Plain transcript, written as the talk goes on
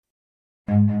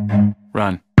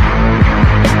Run.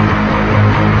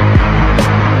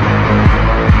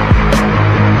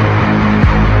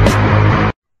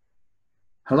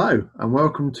 Hello and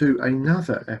welcome to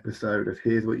another episode of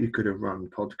Here's What You Could Have Run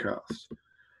podcast.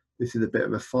 This is a bit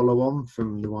of a follow-on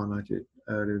from the one I did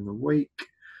earlier in the week,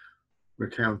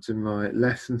 recounting my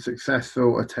less than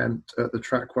successful attempt at the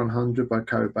Track 100 by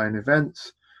Cobain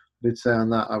Events. I did say on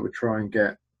that I would try and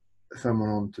get someone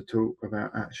on to talk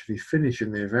about actually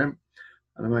finishing the event,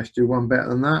 and I managed to do one better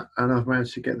than that, and I've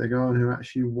managed to get the guy on who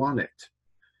actually won it.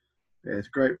 There's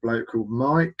a great bloke called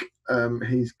Mike.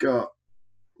 He's got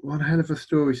one hell of a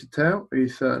story to tell.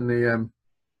 He's certainly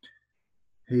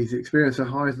he's experienced the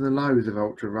highs and the lows of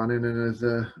ultra running, and has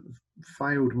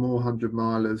failed more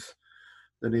 100-milers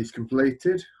than he's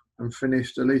completed, and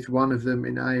finished at least one of them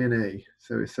in A&E.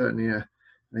 So it's certainly an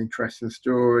interesting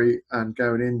story. And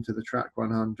going into the Track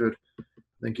 100, I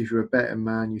think if you're a betting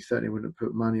man, you certainly wouldn't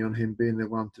put money on him being the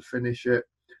one to finish it,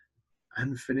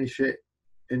 and finish it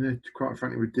in a quite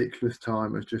frankly ridiculous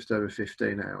time of just over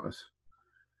 15 hours.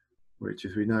 Which,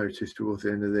 as we noticed towards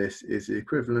the end of this, is the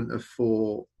equivalent of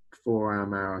four-hour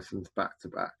marathons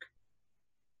back-to-back.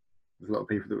 There's a lot of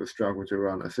people that would struggle to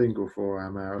run a single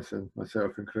 4-hour marathon,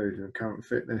 myself included in current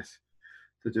fitness.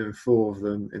 So doing 4 of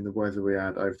them in the weather we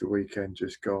had over the weekend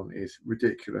just gone is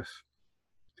ridiculous.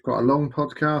 It's quite a long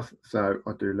podcast, so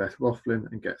I'll do less waffling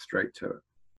and get straight to it.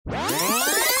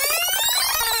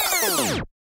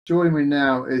 Joining me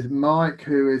now is Mike,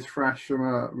 who is fresh from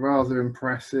a rather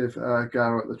impressive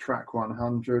go at the Track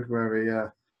 100,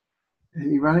 where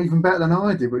he ran even better than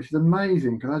I did, which is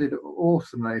amazing because I did it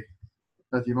awesomely,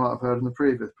 as you might have heard in the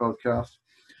previous podcast.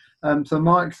 So,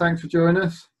 Mike, thanks for joining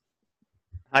us.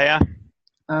 Hiya.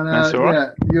 And that's all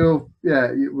right.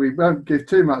 We won't give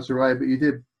too much away, but you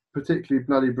did particularly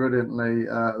bloody brilliantly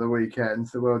the weekend,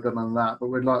 so well done on that. But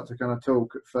we'd like to kind of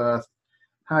talk at first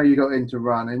how you got into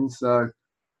running. So,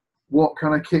 what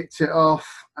kind of kicked it off,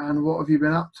 and what have you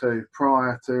been up to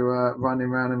prior to running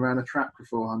round and round a track for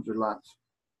 400 laps?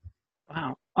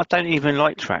 Wow, I don't even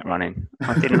like track running.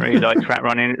 I didn't really like track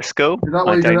running at school. Is that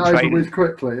why you got over with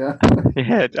quickly? Yeah.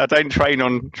 Yeah, I don't train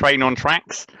on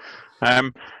tracks.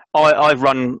 I've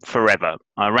run forever.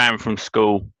 I ran from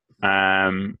school.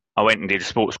 I went and did a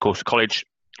sports course at college.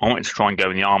 I wanted to try and go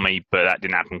in the army, but that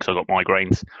didn't happen because I got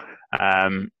migraines.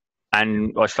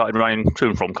 And I started running to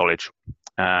and from college.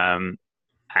 And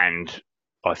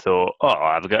I thought,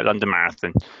 I'll have a go at London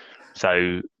Marathon.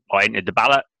 So I entered the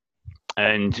ballot,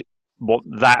 and what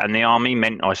that and the army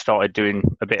meant, I started doing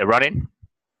a bit of running,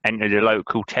 entered a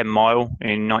local 10-mile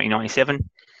in 1997,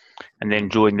 and then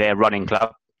joined their running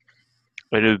club.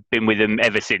 I've been with them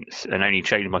ever since, and only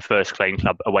changed my first claim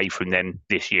club away from them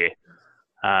this year.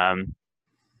 So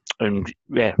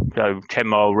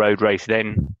 10-mile road race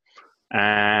then.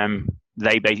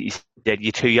 They basically said,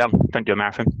 "You're too young, don't do a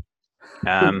marathon."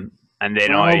 And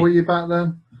then How old were you back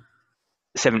then?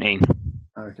 17.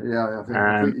 Okay, yeah, I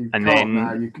think you and can't then,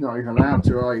 now. You're not even allowed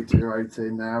to, are you? You're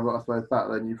 18 now, but I suppose back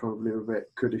then you probably were a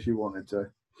bit could if you wanted to.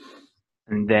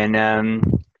 And then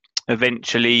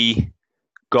eventually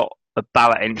got a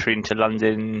ballot entry into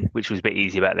London, which was a bit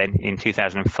easier back then, in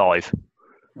 2005.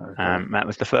 Okay. That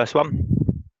was the first one.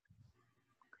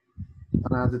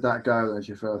 And how did that go then, as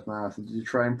your first marathon? Did you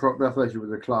train properly? I thought you were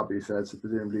with a club, you said, so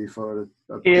presumably you followed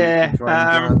a training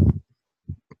plan.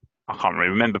 I can't really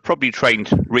remember. Probably trained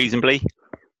reasonably.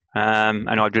 And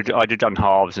I'd have done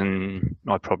halves, and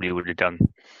I probably would have done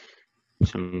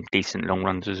some decent long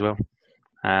runs as well.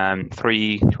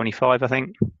 3:25, I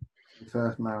think. Your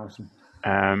first marathon.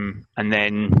 And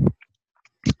then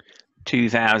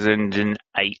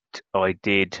 2008, I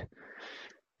did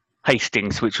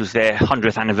Hastings, which was their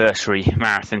 100th anniversary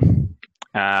marathon.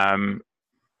 And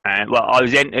I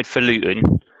was entered for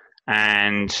Luton,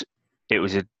 and it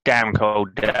was a damn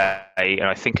cold day, and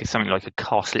I think it's something like a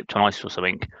car slipped on ice or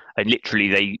something. And literally,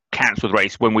 they cancelled the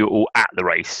race when we were all at the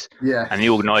race. Yeah. And the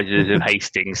organisers of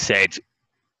Hastings said,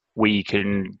 "We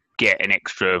can get an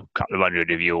extra couple of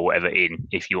hundred of you or whatever in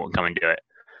if you want to come and do it."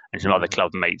 And some other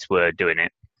club mates were doing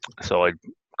it, so I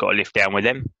got a lift down with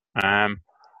them.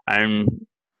 And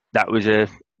that was a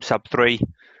sub-3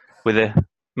 with a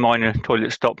minor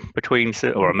toilet stop between,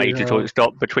 or a major toilet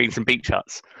stop between some beach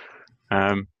huts.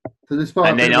 So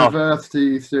despite the adversity,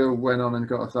 you still went on and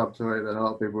got a sub-2, then a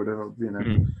lot of people would have,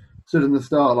 stood in the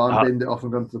start line, binned it off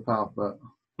and gone to the pub. But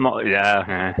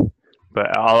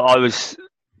but I was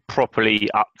properly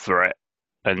up for it,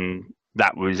 and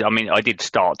that was, I did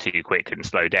start too quick and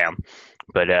slow down,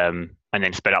 but and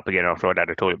then sped up again after I'd had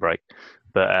a toilet break.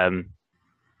 But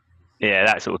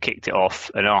that sort of kicked it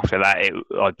off, and after that,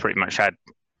 I pretty much had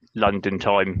London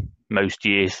time most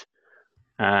years.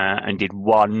 and did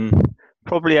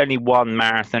probably only one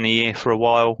marathon a year for a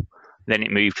while. Then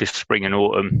it moved to spring and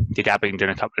autumn. Did Abingdon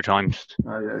a couple of times.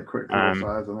 Oh yeah, quick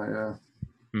qualifiers, isn't it?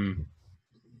 Yeah.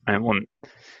 And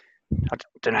I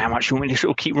don't know how much you want me to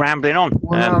sort of keep rambling on.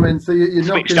 Well, I mean, so you're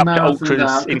switched knocking up to marathons ultras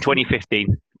out in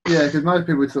 2015. Yeah, because most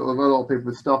people would a lot of people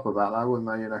would stop about that, wouldn't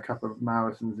they? A couple of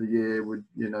marathons a year would,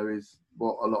 is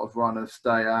what a lot of runners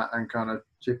stay at and kind of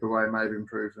chip away, maybe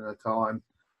improving their time,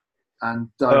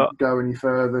 and don't go any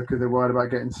further because they're worried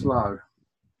about getting slow.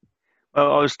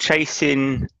 Well, I was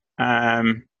chasing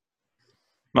my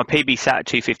PB sat at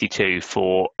 2:52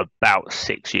 for about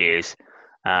 6 years,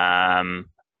 and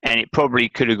it probably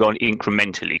could have gone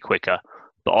incrementally quicker,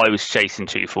 but I was chasing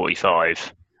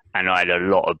 2:45. And I had a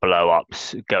lot of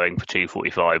blow-ups going for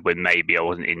 2:45 when maybe I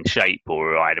wasn't in shape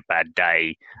or I had a bad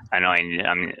day.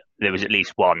 And there was at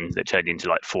least one that turned into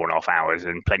like 4.5 hours,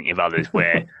 and plenty of others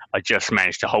where I just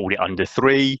managed to hold it under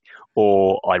 3,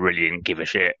 or I really didn't give a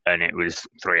shit and it was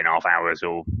 3.5 hours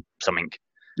or something.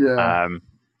 Yeah.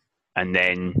 And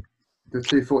then the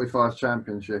 2:45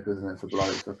 championship, isn't it, for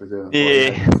blokes? I presume.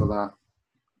 Yeah. For that.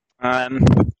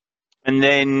 And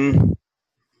then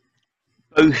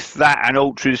both that and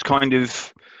ultras kind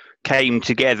of came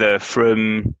together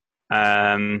from.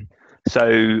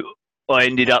 So I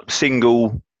ended up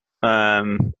single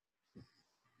in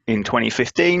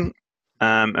 2015,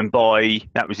 and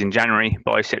that was in January.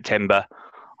 By September,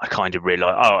 I kind of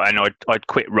realised. And I'd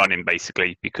quit running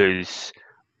basically because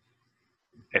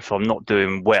if I'm not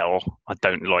doing well, I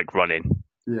don't like running.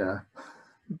 Yeah.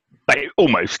 But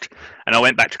almost. And I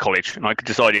went back to college and I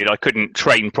decided I couldn't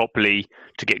train properly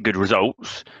to get good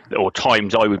results or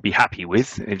times I would be happy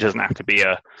with. It doesn't have to be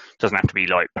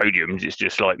like podiums. It's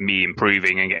just like me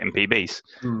improving and getting PBs.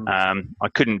 I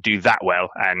couldn't do that well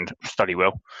and study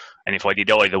well. And if I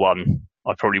did either one,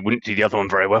 I probably wouldn't do the other one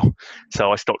very well.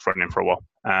 So I stopped running for a while.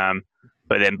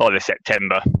 But then by the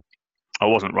September, I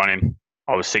wasn't running.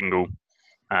 I was single.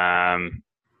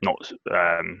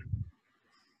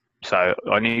 So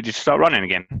I needed to start running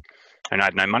again, and I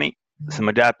had no money. So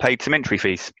my dad paid some entry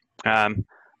fees. And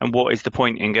what is the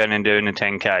point in going and doing a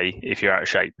 10K if you're out of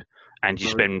shape and you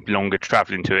spend longer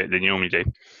traveling to it than you normally do?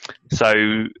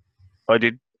 So I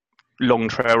did long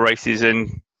trail races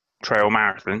and trail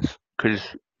marathons because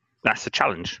that's a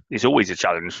challenge. It's always a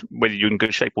challenge, whether you're in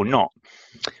good shape or not.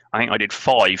 I think I did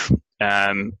 5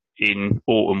 in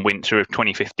autumn, winter of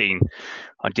 2015.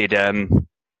 I did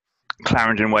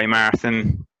Clarendon Way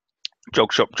Marathon,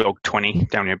 Jog Shop Jog 20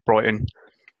 down near Brighton,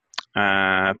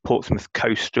 Portsmouth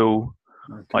Coastal.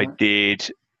 Okay. I did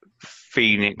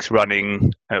Phoenix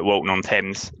running at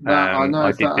Walton-on-Thames.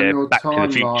 I did the Back to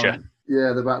the Future.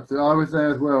 Yeah, I was there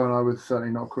as well, and I was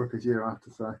certainly not quick as you, I have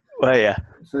to say. Well, yeah.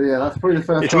 So yeah, that's probably the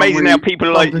first. It's amazing how people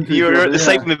are like you're at the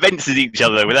same events as each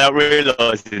other without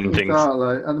realising things.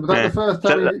 Exactly, and was that the first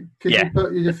time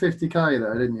you did 50K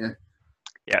there, didn't you?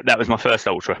 Yeah, that was my first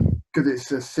ultra. Because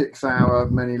it's a 6-hour,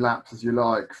 many laps as you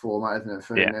like format, isn't it,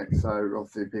 Phoenix? Yeah. So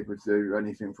obviously people do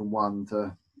anything from 1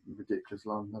 to ridiculous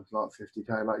long. That's like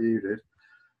 50K like you did.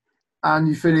 And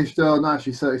you finished on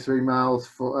actually 33 miles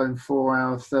in 4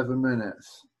 hours, 7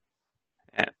 minutes.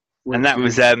 Yeah. And that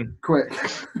was quick.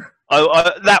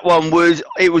 That one was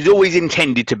always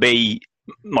intended to be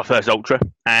my first ultra.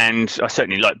 And I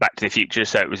certainly like Back to the Future,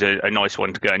 so it was a nice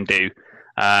one to go and do.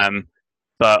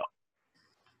 But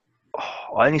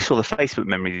I only saw the Facebook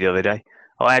memory the other day.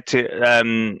 I had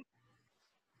to.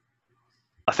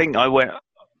 I think I went.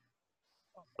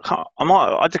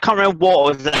 I can't remember what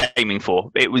I was aiming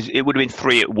for. It would have been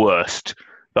 3 at worst,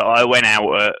 but I went out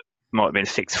at might have been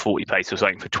 6:40 pace or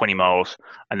something for 20 miles,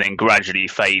 and then gradually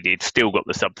faded. Still got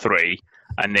the sub 3,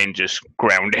 and then just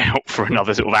ground out for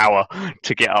another sort of hour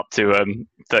to get up to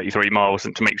 33 miles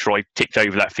and to make sure I ticked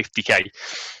over that 50K.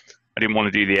 I didn't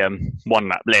want to do the 1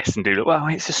 lap less and do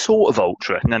it's a sort of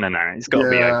ultra. No, it's got to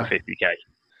be over 50K.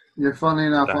 Yeah, funny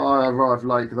enough, I arrived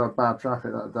late because I had bad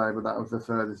traffic that day, but that was the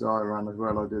furthest I ran as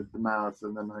well. I did the marathon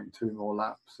and then I think 2 more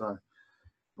laps. So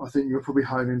I think you were probably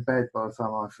home in bed by the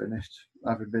time I finished,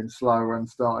 having been slower and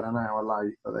started an hour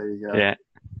late. But there you go. Yeah.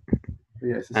 But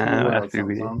yeah, it's a small world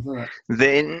sometimes, isn't it?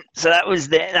 Then, so that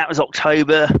was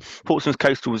October. Portsmouth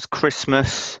Coastal was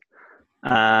Christmas.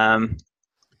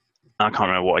 I can't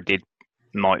remember what I did.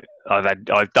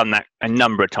 I've done that a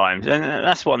number of times, and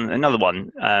that's another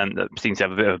one that seems to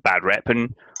have a bit of a bad rep,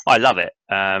 and I love it.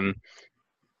 I've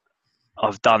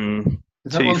done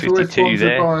 252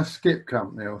 there. By a skip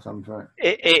company or something.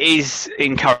 It is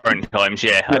in current times,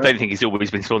 yeah. I don't think it's always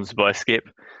been sponsored by a skip,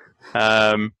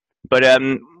 but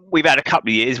we've had a couple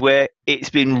of years where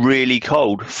it's been really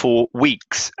cold for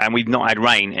weeks, and we've not had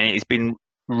rain, and it's been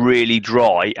really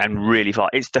dry and really far.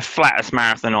 It's the flattest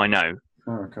marathon I know.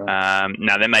 Okay.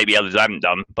 Now there may be others I haven't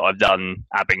done, but I've done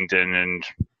Abingdon and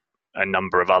a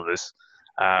number of others.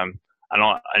 There's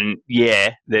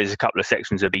a couple of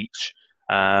sections of each,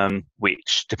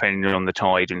 which, depending on the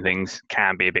tide and things,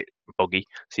 can be a bit boggy.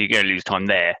 So you're going to lose time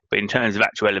there. But in terms of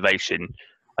actual elevation,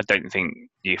 I don't think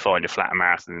you find a flatter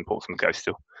marathon than Portsmouth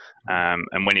Coastal.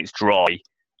 And when it's dry,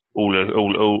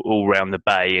 all around the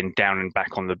bay and down and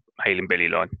back on the Hale and Billy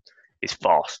line, it's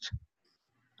fast.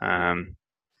 And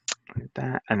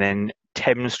then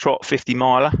Thames Trot 50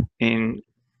 miler in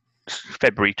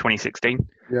February 2016.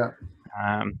 Yeah.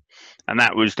 And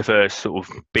that was the first sort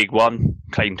of big one,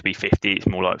 claimed to be 50, it's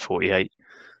more like 48.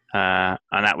 And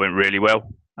that went really well.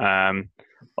 I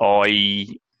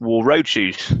wore road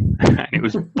shoes and it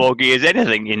was boggy as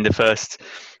anything in the first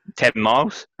 10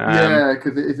 miles. Yeah,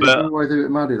 because it's always a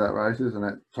bit muddy, that race, isn't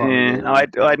it? I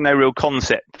had no real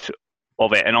concept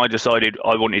of it, and I decided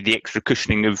I wanted the extra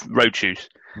cushioning of road shoes.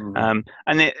 And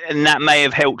that may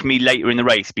have helped me later in the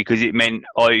race, because it meant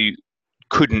I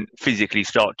couldn't physically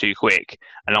start too quick,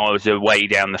 and I was way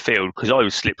down the field because I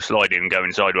was slip sliding and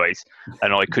going sideways,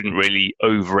 and I couldn't really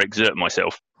overexert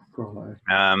myself.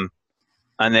 And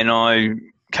then I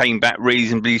came back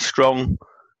reasonably strong,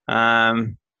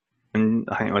 and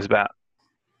I think I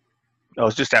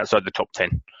was just outside the top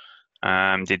 10.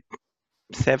 Did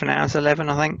 7 hours 11,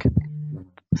 I think,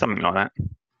 something like that.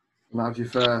 And that was your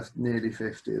first nearly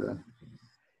 50 then?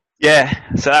 Yeah,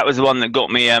 so that was the one that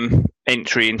got me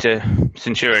entry into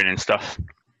Centurion and stuff.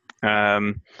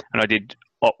 And I did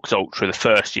Ox Ultra the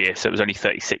first year, so it was only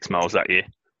 36 miles that year.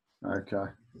 Okay.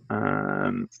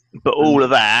 But all of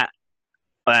that,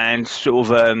 and sort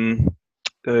of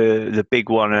the big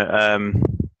one at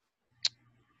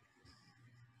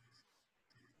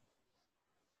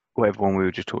whatever one we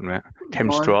were just talking about,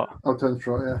 Thames Trot. Oh, Thames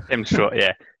Trot, yeah. Thames Trot,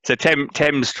 yeah. So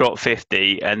Thames Trot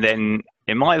 50, and then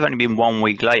it might have only been 1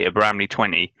 week later, Bramley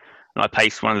 20, and I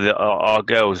paced one of our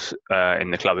girls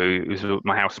in the club, who was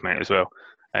my housemate as well,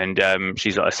 and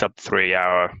she's like a sub 3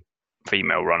 hour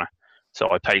female runner,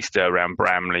 so I paced her around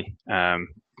Bramley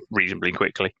reasonably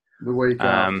quickly. The week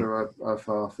after a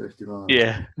fast 50 miles.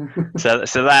 Yeah. so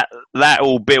that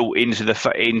all built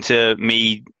into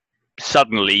me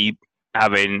suddenly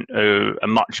having a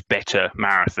much better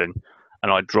marathon,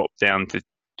 and I dropped down to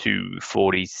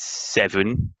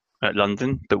 2:47 at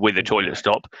London, but with a toilet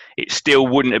stop. It still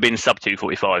wouldn't have been sub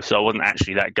 2:45, so I wasn't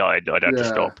actually that guy. I'd had to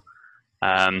stop.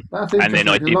 And then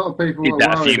I did, a lot of people did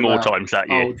that a few more times that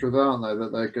year. Ultras, aren't they,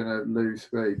 that they're going to lose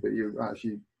speed, but you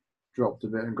actually dropped a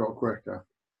bit and got quicker.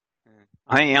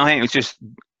 I think it was just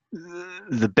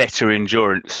the better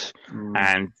endurance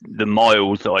and the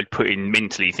miles that I'd put in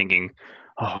mentally, thinking,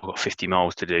 I've got 50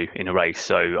 miles to do in a race,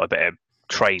 so I better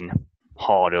train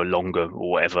harder, longer,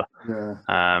 or whatever. Yeah.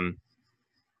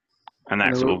 And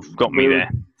that sort of got me there.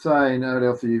 Saying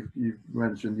earlier, after you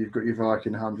mentioned you've got your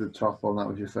Viking 100 top on, that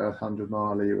was your first 100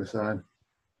 mile, you were saying.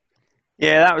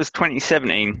 Yeah, that was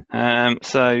 2017.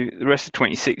 So the rest of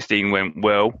 2016 went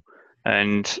well,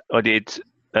 and I did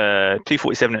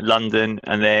 2:47 at London,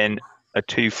 and then a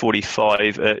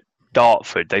 2:45 at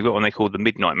Dartford. They've got one they call the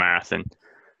Midnight Marathon,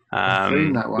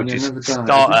 which is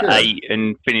start at 8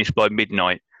 and finish by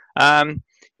midnight. Yeah,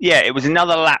 it was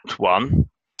another lapped one.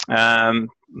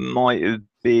 Might have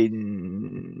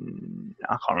been,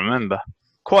 I can't remember,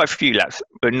 quite a few laps,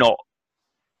 but not.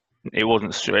 It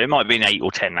wasn't straight. It might have been 8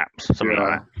 or 10 laps, something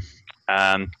like that.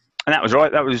 And that was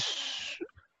right. That was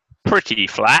pretty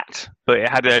flat, but it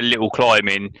had a little climb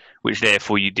in, which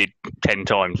therefore you did 10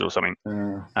 times or something.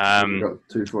 You got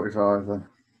 2:45 then.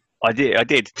 I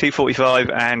did 2:45,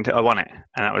 and I won it.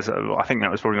 And that was, I think that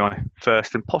was probably my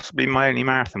first and possibly my only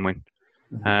marathon win.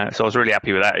 So I was really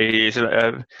happy with that. It's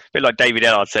a bit like David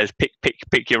Ellard says,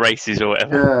 pick your races or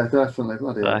whatever. Yeah, definitely.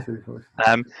 Bloody hell,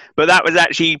 but that was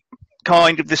actually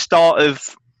kind of the start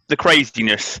of the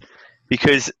craziness,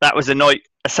 because that was a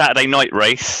Saturday night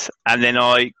race, and then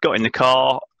I got in the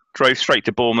car, drove straight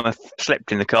to Bournemouth,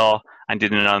 slept in the car, and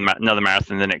did another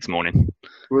marathon the next morning.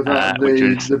 Was that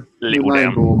the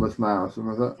main Bournemouth marathon?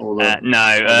 Was that? Or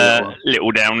no,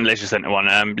 Little Down Leisure Centre one.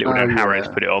 Little Down Harrows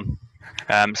put it on.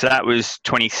 So that was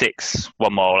 26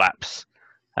 1 mile laps.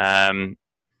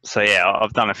 So yeah,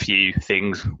 I've done a few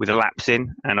things with the laps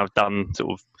in, and I've done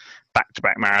sort of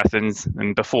back-to-back marathons.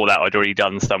 And before that, I'd already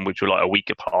done some which were like a week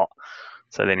apart.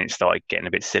 So then it started getting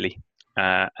a bit silly.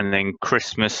 And then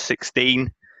Christmas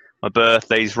 16, my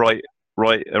birthday's right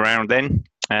around then.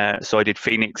 So I did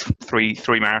Phoenix, three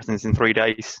marathons in 3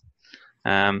 days.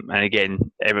 And again,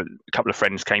 a couple of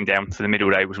friends came down for the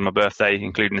middle day, which was my birthday,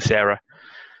 including Sarah.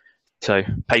 So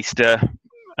paced her,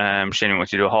 she only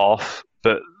wanted to do a half,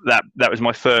 but that was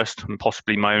my first and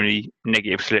possibly my only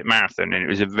negative slip marathon, and it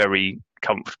was a very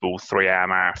comfortable 3-hour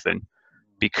marathon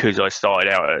because I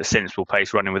started out at a sensible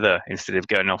pace running with her instead of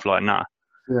going off like that.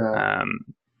 Yeah.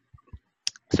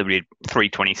 So we did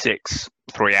 3:26,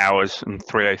 3 hours, and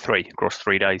 3:03 across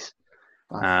 3 days.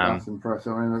 That's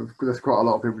impressive. I mean, there's quite a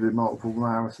lot of people who do multiple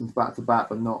marathons back to back,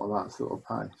 but not at that sort of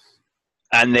pace.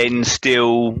 And then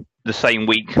still the same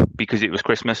week, because it was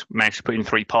Christmas, managed to put in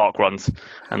 3 park runs,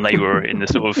 and they were in the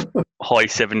sort of high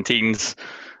 17s.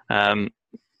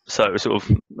 So it was sort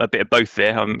of a bit of both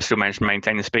there. I still managed to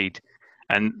maintain the speed.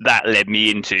 And that led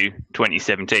me into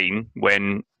 2017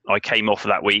 when I came off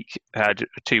that week, had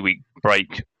a 2-week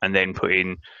break, and then put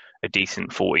in a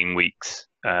decent 14 weeks,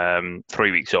 3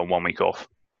 weeks on, 1 week off,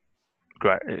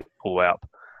 all the way up,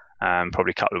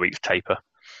 probably a couple of weeks taper.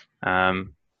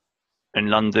 In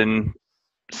London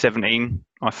 17,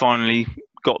 I finally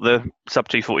got the sub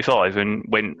 2:45 and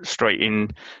went straight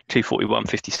in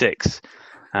 2:41.56.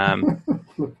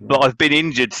 But I've been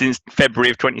injured since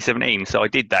February of 2017, so I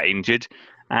did that injured,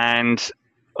 and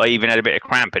I even had a bit of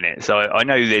cramp in it. So I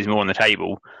know there's more on the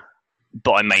table,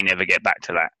 but I may never get back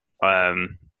to that.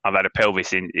 I've had a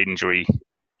pelvis injury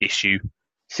issue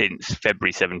since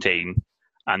February 17,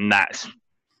 and that's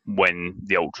when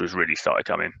the ultras really started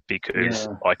coming, because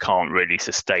I can't really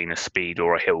sustain a speed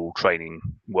or a hill training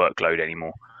workload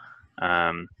anymore.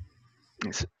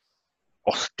 It's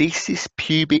osteosis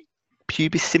pubis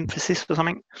symphysis or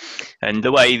something, and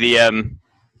the way the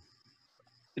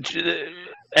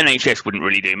NHS wouldn't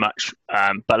really do much,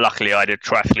 but luckily I had a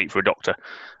triathlete for a doctor,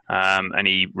 and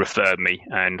he referred me,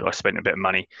 and I spent a bit of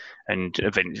money, and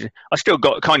eventually I still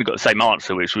got the same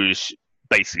answer, which was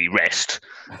basically rest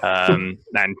and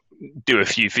do a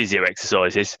few physio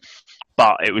exercises,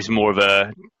 but it was more of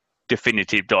a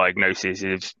definitive diagnosis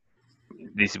of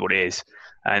this is what it is.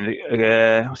 And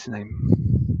what's his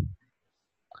name?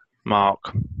 Mark,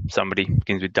 somebody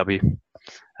begins with W,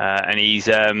 and he's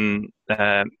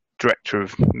director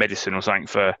of medicine or something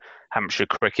for Hampshire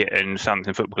Cricket and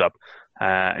Southampton Football Club,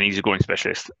 and he's a groin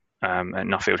specialist at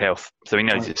Nuffield Health, so he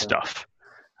knows his stuff.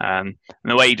 And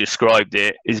the way he described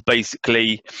it is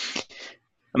basically,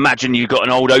 imagine you've got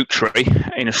an old oak tree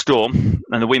in a storm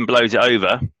and the wind blows it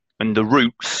over and the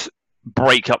roots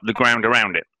break up the ground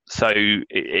around it. So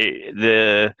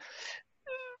the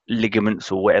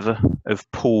ligaments or whatever have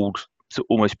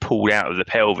almost pulled out of the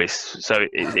pelvis. So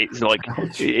it's like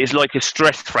a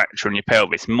stress fracture in your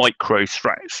pelvis, micro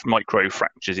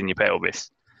fractures in your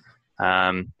pelvis.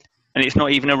 And it's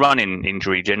not even a running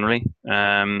injury generally.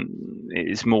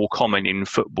 It's more common in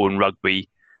football and rugby,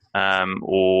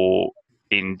 or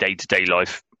in day-to-day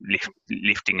life,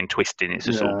 lifting and twisting. It's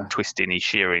a sort of twisting-y,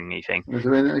 shearing-y thing. Was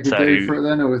there anything you could do for it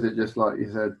then, or was it just like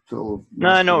you said, sort of?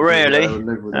 No, not really.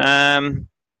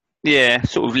 Yeah,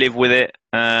 sort of live with it.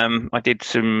 I did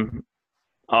some.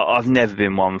 I've never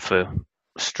been one for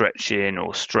stretching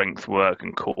or strength work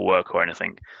and core work or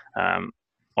anything.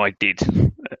 I did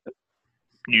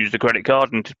use the credit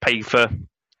card and pay for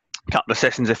a couple of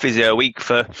sessions of physio a week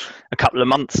for a couple of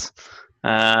months,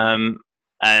 and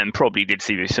probably did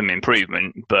see some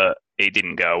improvement, but it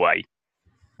didn't go away.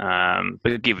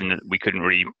 But given that we couldn't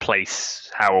really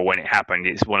place how or when it happened,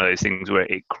 it's one of those things where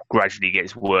it gradually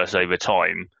gets worse over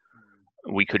time.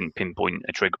 We couldn't pinpoint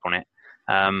a trigger on it.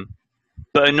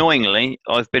 But annoyingly,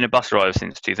 I've been a bus driver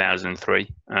since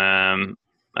 2003, and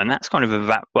that's kind of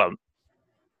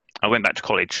I went back to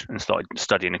college and started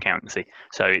studying accountancy,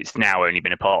 so it's now only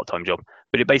been a part-time job.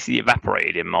 But it basically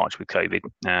evaporated in March with COVID.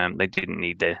 They didn't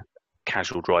need their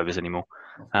casual drivers anymore,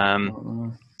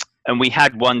 and we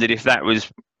had wondered if that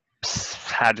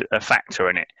had a factor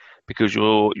in it, because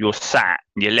you're sat,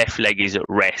 your left leg is at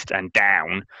rest and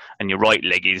down, and your right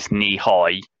leg is knee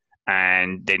high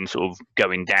and then sort of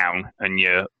going down, and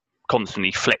you're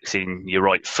constantly flexing your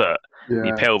right foot. Yeah.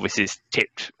 Your pelvis is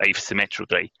tipped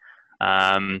asymmetrically.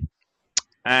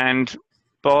 And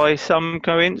by some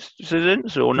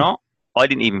coincidence or not, I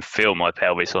didn't even feel my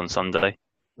pelvis on Sunday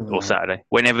or Saturday,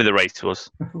 whenever the race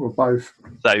was. Or both.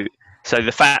 So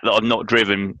the fact that I've not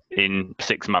driven in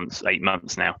 6 months, 8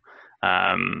 months now,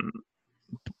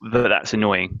 but that's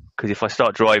annoying, because if I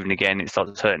start driving again, it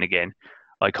starts hurting again.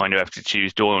 I kind of have to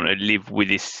choose, do I want to live with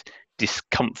this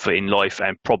discomfort in life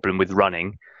and problem with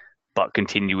running, but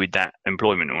continue with that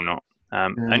employment or not?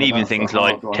 And even things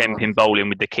like temping bowling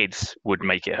with the kids would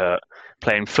make it hurt.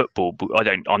 Playing football,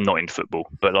 I'm not into football,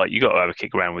 but like you got to have a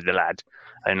kick around with the lad,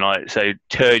 and like so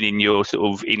turning your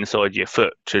sort of inside your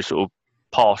foot to sort of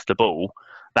pass the ball,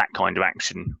 that kind of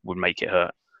action would make it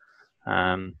hurt.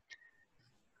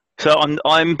 So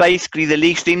I'm basically the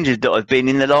least injured that I've been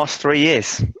in the last 3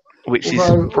 years, which is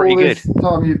pretty all good. this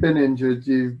time you've been injured,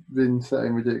 you've been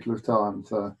setting ridiculous times.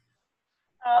 So.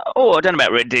 I don't know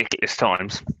about ridiculous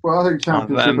times. Well, I think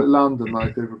championship at London,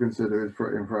 though, people consider is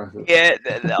pretty impressive. Yeah,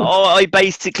 I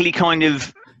basically kind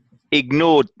of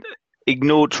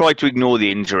tried to ignore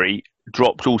the injury,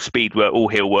 dropped all speed work, all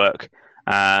hill work,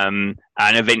 and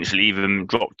eventually even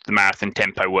dropped the marathon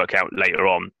tempo workout later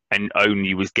on, and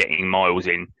only was getting miles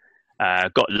in.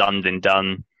 Got London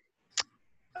done,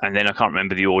 and then I can't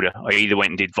remember the order. I either went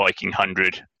and did Viking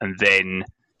 100 and then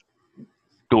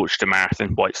Dorchester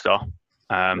Marathon, White Star,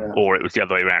 or it was the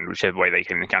other way around, whichever way they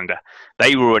came in the calendar.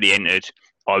 They were already entered.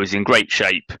 I was in great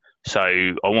shape, so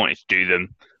I wanted to do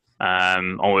them. I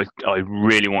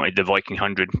really wanted the Viking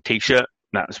 100 T-shirt.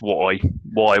 That's why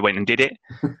I went and did it.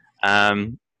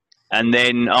 And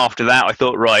then after that, I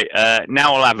thought, right,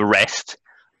 now I'll have a rest.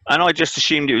 And I just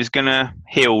assumed it was going to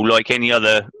heal like any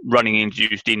other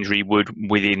running-induced injury would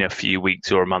within a few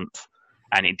weeks or a month.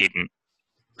 And it didn't.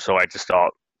 So I had to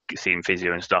start seeing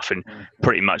physio and stuff, and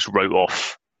pretty much wrote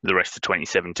off the rest of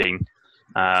 2017.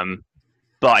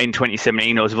 But in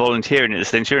 2017, I was volunteering at the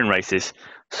Centurion races.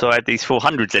 So I had these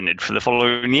 400s entered for the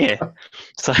following year.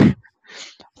 So,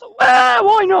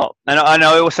 why not? And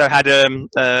I also had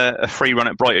a free run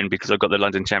at Brighton because I got the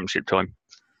London Championship time.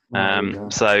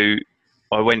 So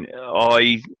I went.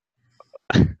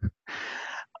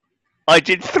 I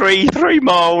did three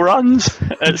 3-mile runs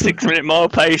at 6-minute mile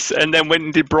pace, and then went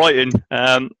and did Brighton.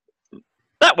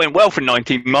 That went well for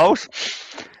 19 miles,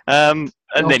 and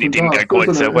then it didn't go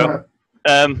quite so well.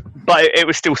 But it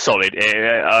was still solid.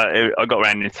 I got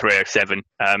around in 3:07,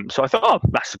 so I thought, oh,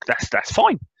 that's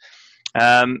fine.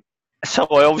 So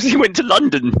I obviously went to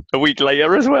London a week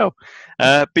later as well,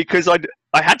 because I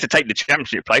had to take the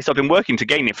championship place. I've been working to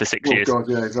gain it for 6 years. God,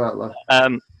 yeah, exactly.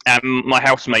 And my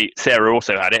housemate Sarah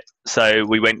also had it, so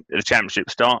we went to the championship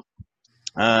start.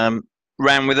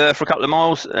 Ran with her for a couple of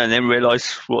miles, and then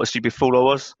realised what a stupid fool I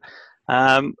was.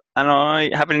 And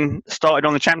I, having started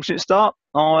on the championship start,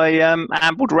 I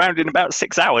ambled around in about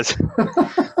 6 hours. So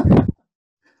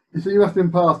you must have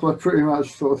been passed by pretty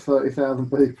much sort of 30,000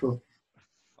 people.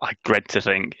 I dread to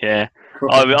think, yeah.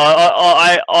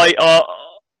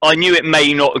 I knew it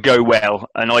may not go well,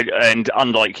 and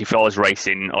unlike if I was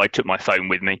racing, I took my phone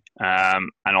with me,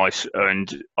 and I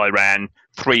ran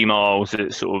 3 miles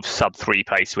at sort of sub-3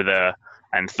 pace with her,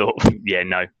 and thought, yeah,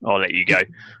 no, I'll let you go.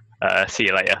 See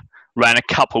you later. Ran a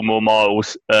couple more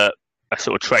miles at a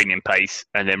sort of training pace,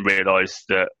 and then realised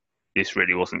that this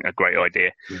really wasn't a great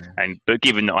idea. Yeah. But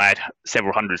given that I had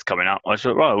several hundreds coming up, I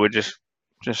thought, right, we'll just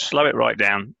slow it right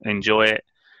down, enjoy it,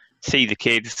 see the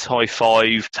kids, high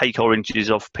five, take oranges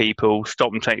off people,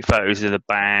 stop and take photos of the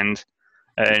band,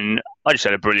 and I just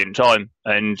had a brilliant time.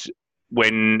 And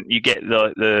when you get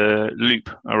the loop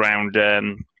around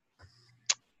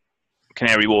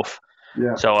Canary Wharf,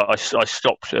 yeah. So I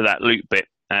stopped at that loop bit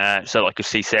so I could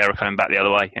see Sarah coming back the other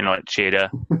way, and I cheered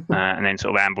her, and then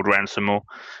sort of ambled around some more.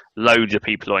 Loads of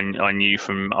people I knew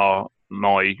from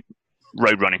my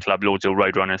road running club, Lords Hill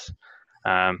Road Runners,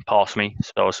 passed me,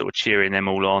 so I was sort of cheering them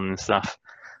all on and stuff.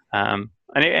 It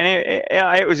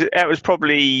was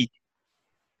probably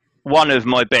one of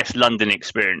my best London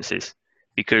experiences,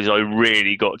 because I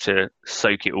really got to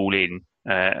soak it all in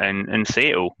and see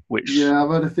it all. Which, yeah,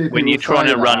 I've had a few when you're trying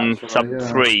to run sub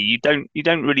 3, you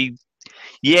don't really.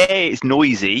 Yeah, it's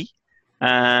noisy,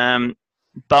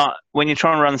 but when you're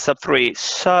trying to run sub 3, it's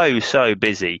so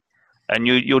busy, and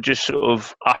you're just sort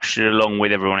of ushered along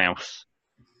with everyone else,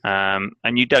 and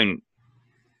you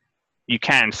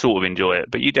can sort of enjoy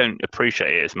it, but you don't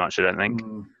appreciate it as much, I don't think.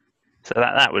 So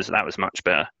that was much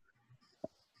better.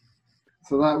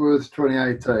 So that was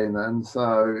 2018 then.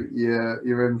 So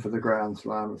you're in for the Grand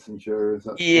Slam at Centurions.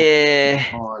 Yeah.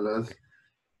 Milers.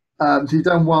 So you've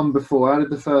done one before. How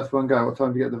did the first one go? What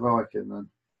time did you get the Viking then?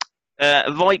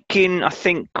 Viking, I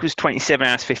think, was 27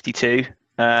 hours 52.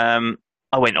 I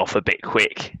went off a bit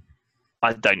quick.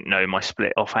 I don't know my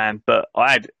split offhand, but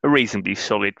I had a reasonably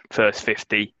solid first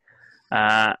 50.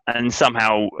 And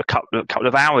somehow a couple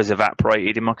of hours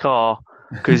evaporated in my car,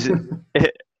 because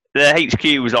the HQ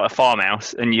was like a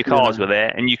farmhouse, and your cars were there,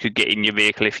 and you could get in your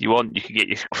vehicle if you want. You could get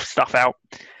your stuff out.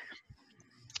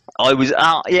 I was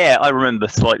out. Yeah, I remember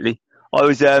slightly. I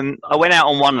went out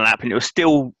on one lap, and it was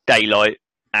still daylight,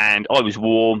 and I was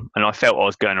warm, and I felt I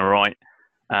was going all right.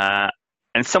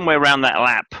 And somewhere around that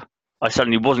lap, I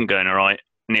suddenly wasn't going all right,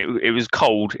 and it was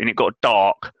cold, and it got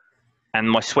dark, and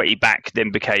my sweaty back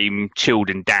then became chilled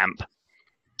and damp,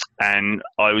 and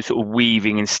I was sort of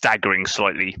weaving and staggering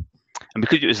slightly. and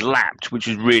because it was lapped, which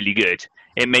was really good,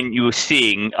 it meant you were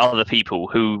seeing other people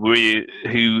who,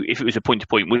 if it was a point to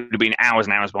point, would have been hours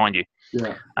and hours behind you.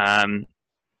 Yeah. And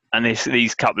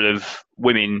these couple of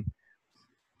women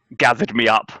gathered me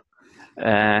up,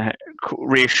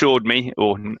 reassured me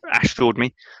or assured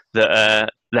me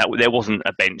that there wasn't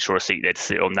a bench or a seat there to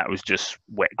sit on. That was just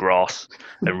wet grass.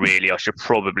 And really, I should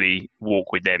probably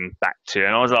walk with them back to.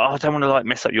 And I was like, I don't want to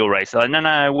mess up your race. Like,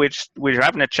 no, we're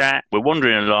having a chat. We're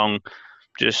wandering along.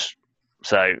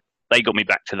 So they got me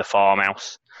back to the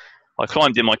farmhouse. I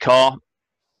climbed in my car,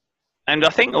 and I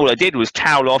think all I did was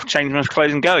towel off, change my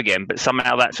clothes, and go again. But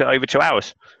somehow that took over 2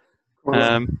 hours.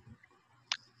 Well,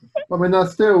 I mean,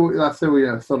 that's still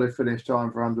solid finish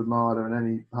time for 100 miler, and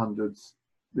any hundreds,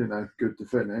 good to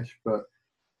finish. But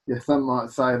yeah, some might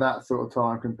say that sort of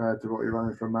time compared to what you're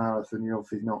running for a marathon, you're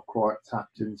obviously not quite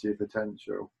tapped into your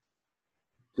potential.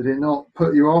 Did it not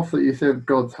put you off that you said,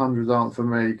 God's hundreds aren't for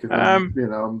me? Because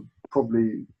I'm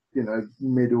probably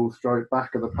middle stroke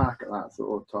back of the pack at that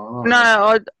sort of time.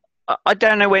 No, I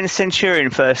don't know when Centurion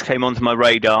first came onto my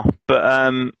radar, but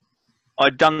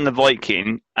I'd done the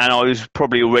Viking, and I was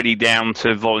probably already down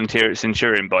to volunteer at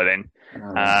Centurion by then.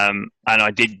 And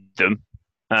I did them,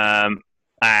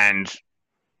 and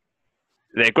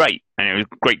they're great, and it was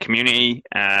a great community.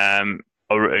 I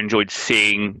enjoyed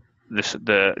seeing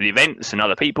the events and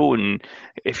other people, and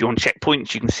if you're on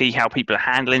checkpoints, you can see how people are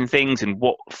handling things and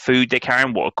what food they're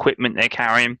carrying, what equipment they're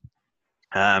carrying.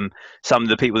 Some of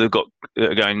the people that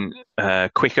are going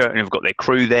quicker and have got their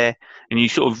crew there, and you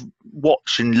sort of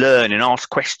watch and learn and ask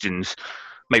questions.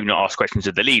 Maybe not ask questions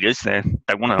of the leaders; they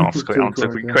want to answer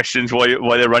questions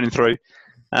while they're running through.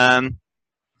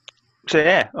 So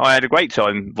yeah, I had a great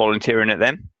time volunteering at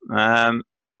them.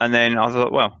 And then I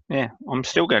thought, well, yeah, I'm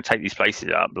still going to take these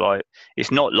places up. Like, it's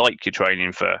not like you're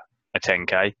training for a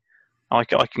 10K. I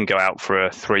can go out for a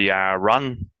 3-hour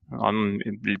run. I'm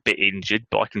a bit injured,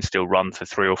 but I can still run for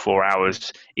 3 or 4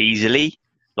 hours easily,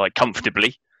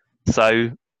 comfortably. So,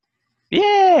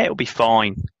 yeah, it'll be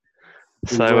fine.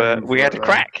 So we had a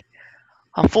crack.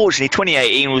 Unfortunately,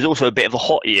 2018 was also a bit of a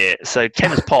hot year. So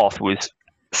Thames Path was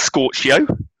Scorchio.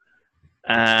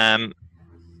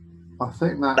 I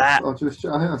think that's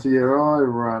the year I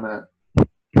ran it.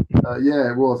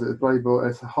 Yeah, it was. It was Playboy.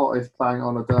 It's the hottest bang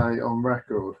on a day on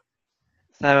record.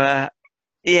 So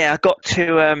yeah, I got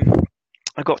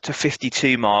to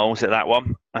 52 miles at that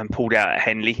one and pulled out at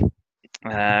Henley.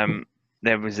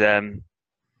 There's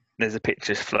a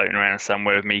picture floating around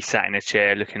somewhere of me sat in a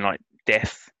chair looking like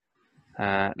death,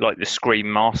 like the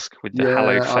Scream mask with the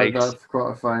hallowed face. That's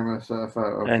quite a famous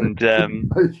photo. And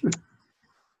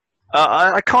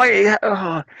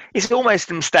it's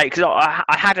almost a mistake because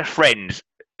I had a friend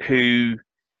who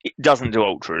doesn't do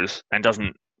ultras and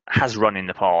has run in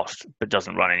the past but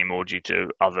doesn't run anymore due to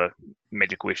other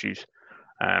medical issues,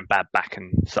 bad back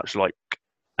and such like.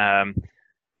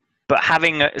 But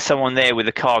having someone there with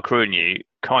a car crewing you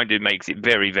kind of makes it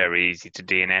very, very easy to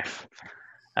DNF.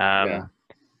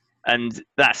 And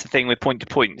that's the thing with point to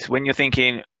points. When you're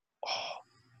thinking,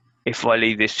 if I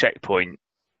leave this checkpoint,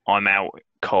 I'm out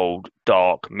cold,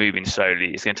 dark, moving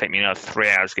slowly. It's going to take me another 3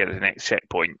 hours to get to the next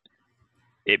checkpoint.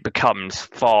 It becomes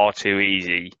far too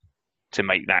easy to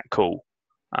make that call.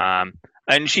 And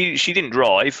she didn't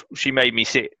drive. She made me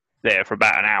sit there for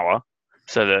about an hour,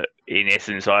 so that in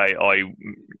essence I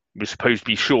was supposed to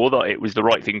be sure that it was the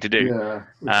right thing to do. Yeah,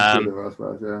 which is good of us, I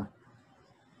suppose, yeah.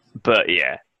 But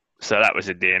yeah, so that was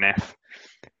a DNF.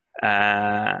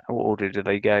 What order did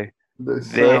they go?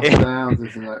 South Downs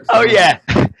is the next. Oh yeah,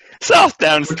 South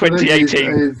Downs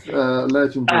 2018 is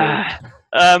legendary.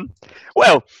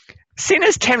 Well, seeing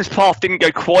as Thames Path didn't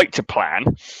go quite to plan,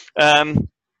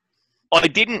 I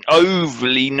didn't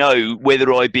overly know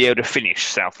whether I'd be able to finish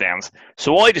South Downs,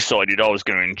 so I decided I was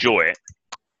going to enjoy it,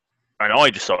 and I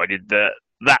decided that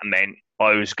meant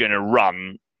I was going to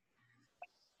run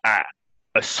at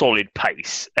a solid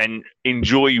pace and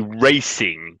enjoy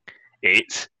racing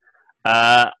it.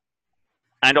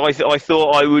 And I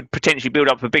thought I would potentially build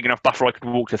up a big enough buffer I could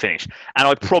walk to finish. And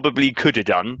I probably could have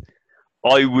done.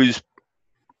 It was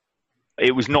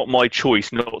not my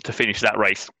choice not to finish that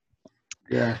race.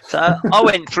 Yeah. So I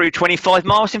went through 25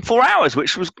 miles in 4 hours,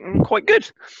 which was quite good.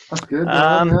 That's good.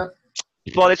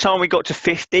 By the time we got to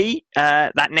 50,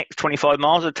 that next 25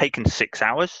 miles had taken 6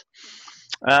 hours.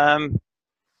 There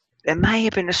may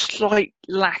have been a slight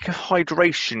lack of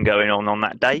hydration going on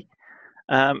that day.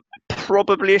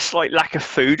 Probably a slight lack of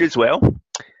food as well.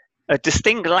 A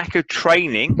distinct lack of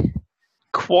training.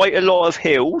 Quite a lot of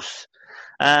hills,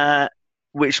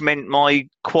 which meant my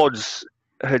quads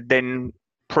had then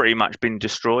pretty much been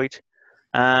destroyed.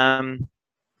 And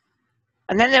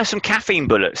And then there were some caffeine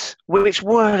bullets, which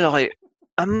were like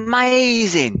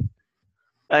amazing.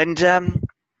 And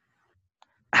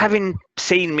having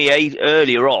seen me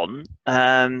earlier on,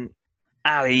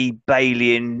 Ali,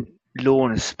 Bailey, and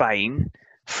Lorna Spain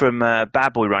from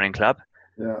Bad Boy Running Club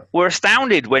were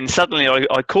astounded when suddenly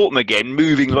I caught them again,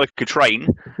 moving like a train,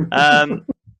 and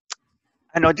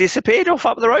I disappeared off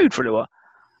up the road for a little while.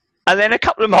 And then a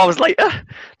couple of miles later,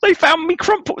 they found me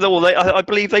crumpled. I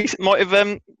believe they might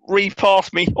have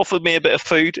repassed me, offered me a bit of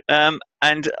food, and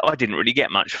I didn't really get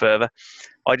much further.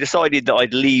 I decided that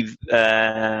I'd leave,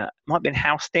 might be in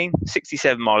Housestein,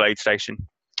 67 Mile aid station.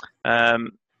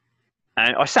 And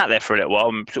I sat there for a little while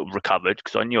and sort of recovered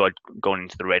because I knew I'd gone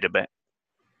into the red a bit.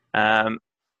 And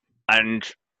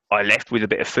I left with a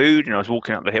bit of food and I was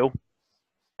walking up the hill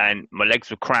and my legs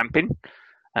were cramping.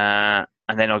 And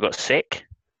then I got sick.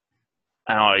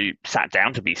 And I sat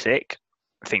down to be sick,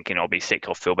 thinking I'll be sick,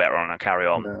 I'll feel better and I'll carry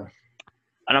on. Yeah.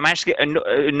 And I managed to get,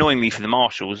 annoyingly for the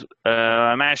marshals,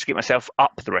 I managed to get myself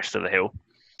up the rest of the hill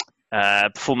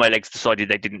before my legs decided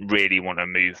they didn't really want to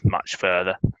move much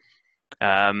further.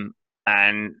 And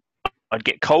I'd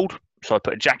get cold, so I'd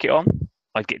put a jacket on.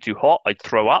 I'd get too hot, I'd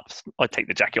throw up, I'd take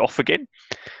the jacket off again.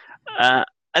 And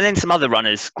then some other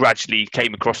runners gradually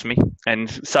came across me, and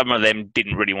some of them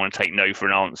didn't really want to take no for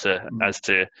an answer as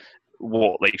to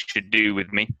what they should do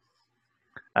with me.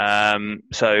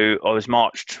 So I was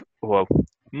marched, well,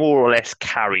 more or less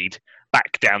carried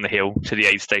back down the hill to the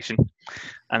aid station.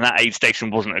 And that aid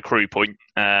station wasn't a crew point.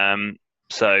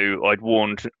 So I'd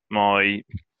warned my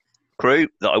crew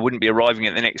that I wouldn't be arriving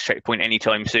at the next checkpoint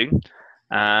anytime soon.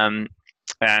 And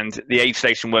the aid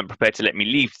station weren't prepared to let me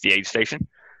leave the aid station.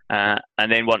 And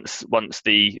then once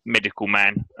the medical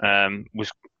man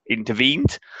was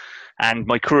intervened, and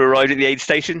my crew arrived at the aid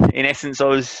station, in essence, I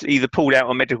was either pulled out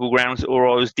on medical grounds or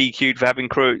I was DQ'd for having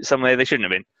crew somewhere they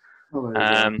shouldn't have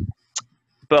been.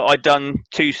 But I'd done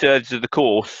 2/3 of the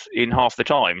course in half the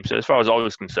time. So as far as I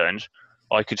was concerned,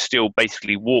 I could still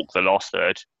basically walk the last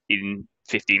third in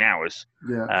 15 hours.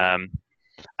 Yeah.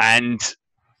 And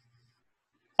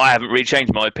I haven't really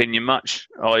changed my opinion much.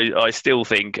 I still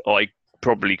think I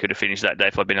probably could have finished that day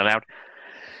if I'd been allowed.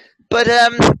 But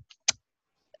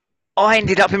I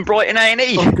ended up in Brighton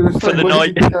A&E for the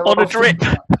night on a drip.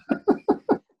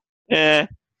 Yeah.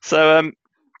 So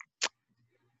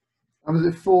and was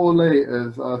it 4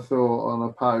 litres I saw on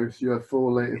a post? You had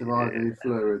 4 litres of IV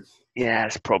fluids. Yeah,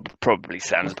 it's probably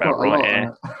sounds about right.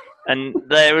 Yeah. And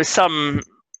there was some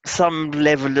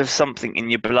level of something in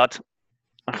your blood.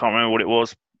 I can't remember what it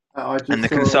was. I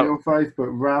just saw on your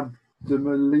Facebook,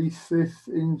 rhabdomyolysis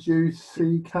induced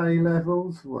CK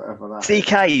levels, whatever that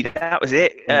CK, is. That was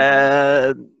it.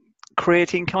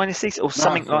 Creatine kinase or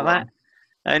something like that.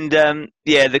 And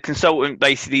the consultant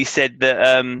basically said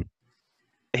that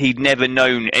he'd never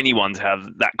known anyone to have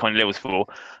that kind of levels before.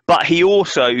 But he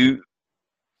also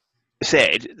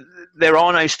said there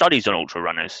are no studies on ultra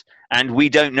runners, and we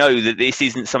don't know that this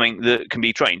isn't something that can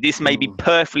be trained. This may be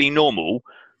perfectly normal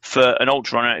for an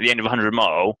ultra runner at the end of 100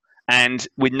 mile, and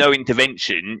with no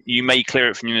intervention, you may clear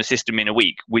it from your system in a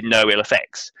week with no ill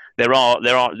effects. There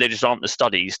just aren't the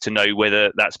studies to know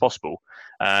whether that's possible.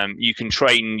 You can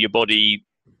train your body.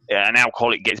 An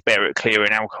alcoholic gets better at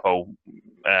clearing alcohol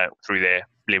through their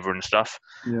liver and stuff.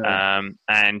 Yeah.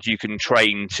 And you can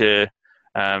train to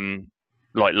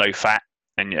like low fat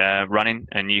and running,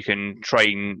 and you can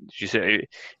train.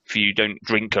 If you don't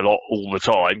drink a lot all the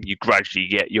time, you gradually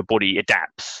get your body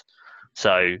adapts.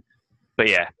 So, but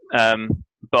yeah.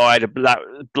 But I had a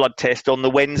blood test on the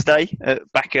Wednesday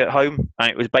back at home,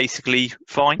 and it was basically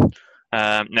fine.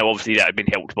 Now, obviously, that had been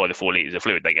helped by the 4 litres of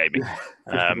fluid they gave me.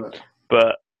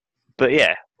 But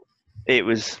yeah, it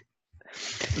was.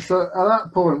 So at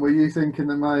that point, were you thinking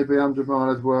that maybe 100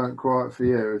 milers weren't quite for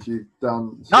you, as you've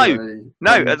done?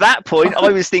 No. At that point, I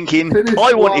was thinking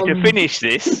I wanted to finish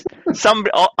this.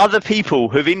 Other people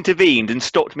have intervened and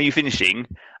stopped me finishing,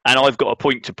 and I've got a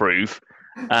point to prove.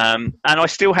 And I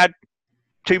still had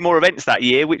 2 more events that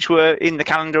year, which were in the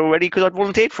calendar already because I'd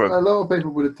volunteered for them. A lot of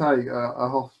people would have taken a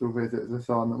hospital visit as a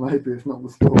sign that maybe it's not the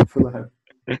sport for them.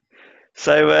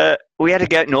 So we had to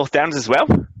go at North Downs as well.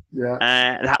 Yeah.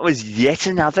 That was yet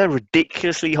another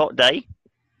ridiculously hot day.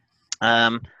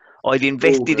 I'd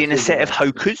invested in a set of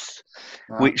Hokas,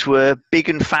 which were big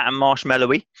and fat and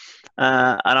marshmallowy.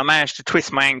 And I managed to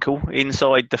twist my ankle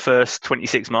inside the first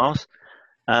 26 miles.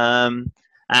 And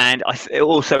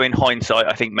also in hindsight,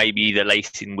 I think maybe the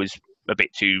lacing was a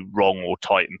bit too wrong or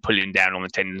tight and pulling down on the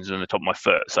tendons on the top of my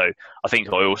foot. So I think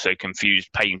I also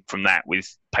confused pain from that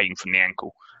with pain from the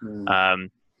ankle.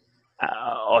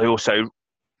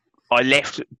 I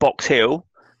left Box Hill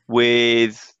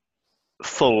with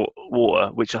full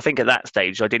water, which I think at that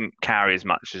stage I didn't carry as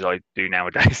much as I do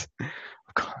nowadays.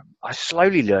 I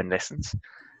slowly learned lessons.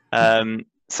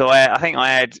 So I think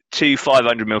I had 2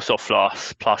 500ml soft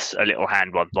flasks plus a little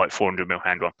hand one, like 400ml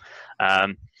hand one.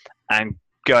 And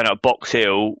going up Box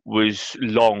Hill was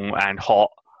long and hot,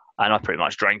 and I pretty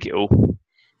much drank it all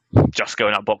just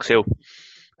going up Box Hill.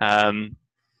 And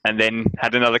then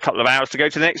had another couple of hours to go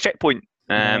to the next checkpoint.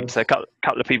 Nice. So a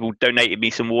couple of people donated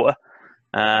me some water.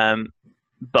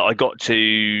 But I got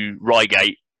to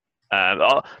Reigate.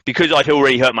 Because I'd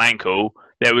already hurt my ankle,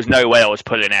 there was no way I was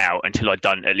pulling out until I'd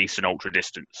done at least an ultra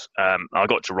distance. I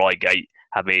got to Reigate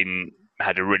having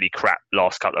had a really crap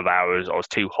last couple of hours. I was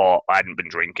too hot. I hadn't been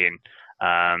drinking. So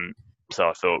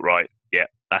I thought, right, yeah,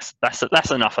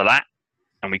 that's enough of that.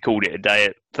 And we called it a day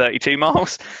at 32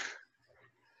 miles.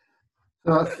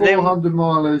 So that's 400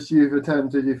 milers you've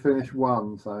attempted, you finished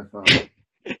 1 so far.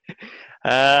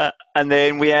 And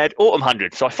then we had Autumn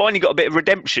 100. So I finally got a bit of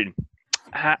redemption.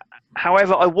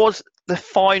 However, I was the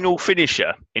final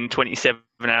finisher in 27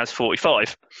 hours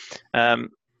 45.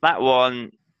 That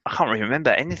one, I can't really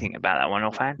remember anything about that one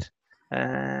offhand.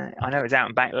 I know it was out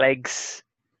and back legs.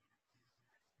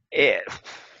 I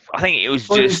think it was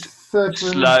just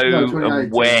slow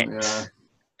and wet. Yeah.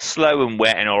 Slow and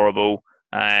wet and horrible.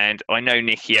 And I know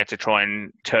Nikki had to try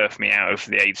and turf me out of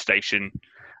the aid station.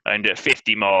 And at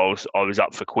 50 miles, I was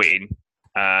up for quitting.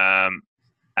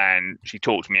 And she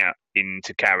talked me out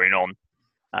into carrying on.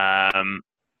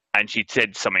 And she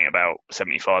said something about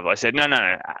 75. I said, no,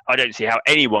 I don't see how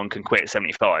anyone can quit at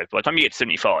 75. By the time you get to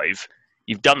 75,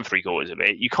 you've done 3/4 of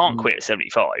it. You can't quit at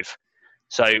 75.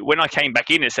 So when I came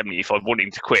back in at 75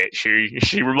 wanting to quit,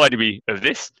 she reminded me of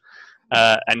this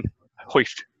and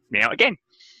hoisted me out again.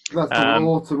 That's the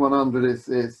Autumn 100.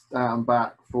 It's out and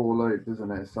back 4 loop,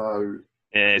 isn't it? So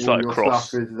yeah, it's all like your cross.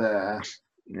 stuff is there.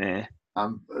 Yeah.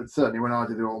 Certainly when I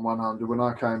did the Autumn 100, when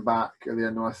I came back at the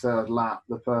end of my 3rd lap,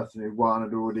 the person who won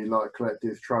had already collected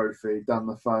his trophy, done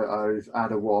the photos,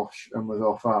 had a wash, and was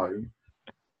off home.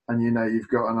 And you've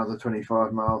got another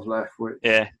 25 miles left, which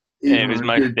it was a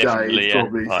good day, it's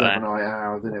probably like 7 or 8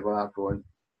 hours, isn't it, by that point?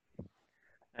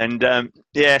 And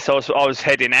so I was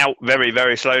heading out very,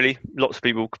 very slowly. Lots of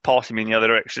people passing me in the other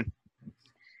direction.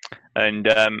 And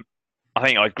I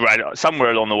think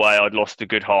somewhere along the way, I'd lost a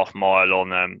good half mile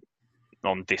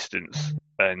on distance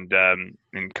and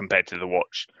compared to the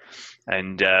watch.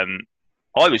 And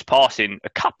I was passing a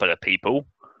couple of people,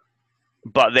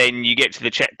 but then you get to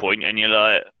the checkpoint and you're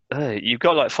like, you've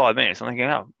got like 5 minutes. I'm thinking,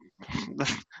 oh,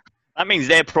 that means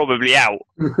they're probably out.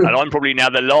 And I'm probably now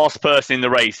the last person in the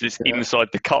race that's inside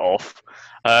the cutoff.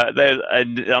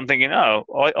 And I'm thinking,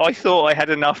 I thought I had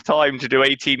enough time to do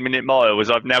 18-minute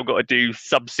miles. I've now got to do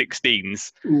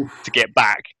sub-16s to get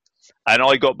back. And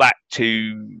I got back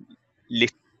to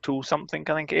Little something,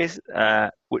 I think it is.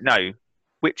 No,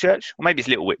 Whitchurch, or maybe it's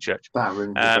Little Whitchurch. That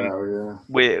rings a bell,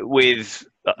 yeah. With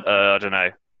I don't know,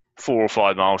 4 or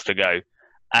 5 miles to go,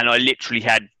 and I literally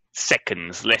had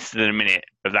seconds, less than a minute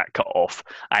of that cut off,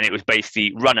 and it was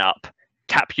basically run up,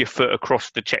 tap your foot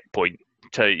across the checkpoint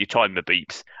till your timer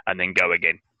beeps, and then go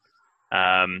again.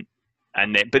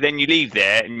 But then you leave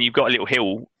there, and you've got a little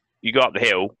hill. You go up the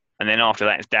hill, and then after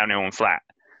that, it's downhill and flat.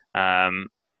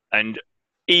 And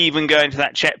even going to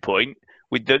that checkpoint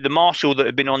with the marshal that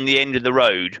had been on the end of the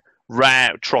road,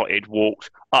 trotted, walked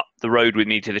up the road with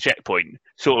me to the checkpoint,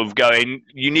 sort of going,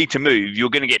 you need to move, you're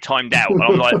going to get timed out. And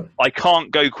I'm like, I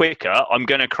can't go quicker, I'm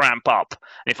going to cramp up.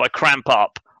 And if I cramp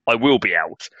up, I will be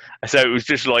out. So it was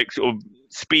just like sort of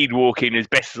speed walking as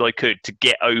best as I could to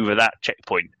get over that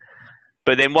checkpoint.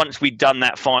 But then once I'd done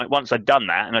that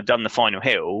and I'd done the final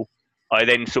hill, I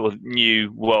then sort of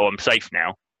knew, well, I'm safe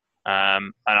now.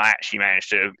 And I actually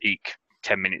managed to eke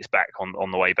 10 minutes back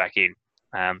on the way back in.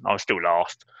 I was still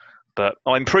last, but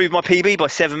I improved my PB by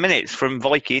 7 minutes from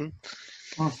Viking.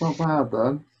 That's not bad,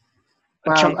 then.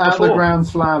 At the Grand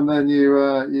Slam, then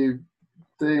you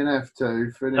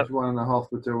DNF2, finished 1 in the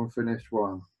hospital, and finished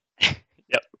 1.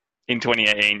 Yep, in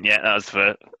 2018. Yeah, that was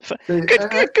for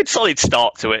good solid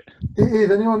start to it. It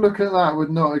is. Anyone looking at that would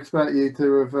not expect you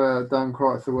to have done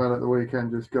quite so well at the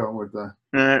weekend just gone, would they?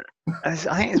 I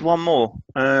think there's one more.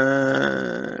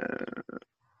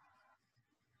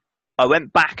 I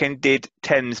went back and did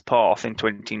Thames Path in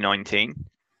 2019.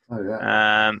 Oh,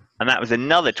 yeah. And that was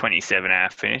another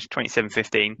 27-hour finish,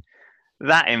 27:15.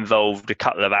 That involved a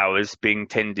couple of hours being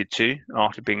tended to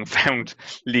after being found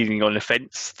leaning on the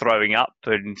fence, throwing up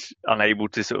and unable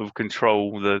to sort of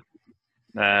control the,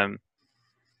 I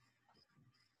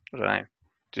don't know,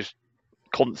 just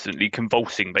constantly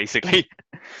convulsing, basically.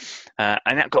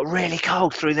 And that got really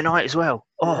cold through the night as well.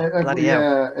 Oh, bloody hell.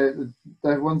 Yeah,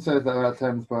 everyone says that about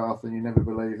Thames Bath, and you never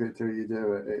believe it till you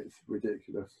do it. It's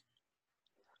ridiculous.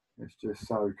 It's just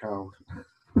so cold.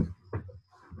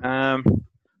 Um,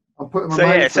 I'm putting my So,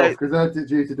 yeah, mates so- off because they're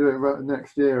due to do it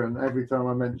next year, and every time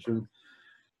I mention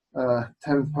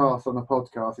Thames Pass on a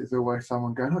podcast, it's always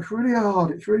someone going, "Oh, it's really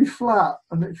hard, it's really flat,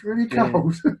 and it's really Yeah.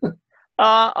 cold."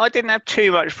 I didn't have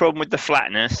too much problem with the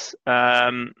flatness.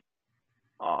 I'm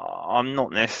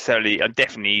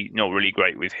definitely not really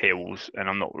great with hills, and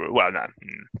I'm not, well, no.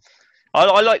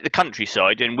 I like the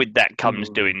countryside, and with that comes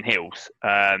doing hills.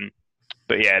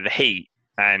 But yeah, the heat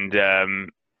and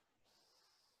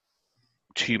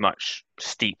too much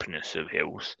steepness of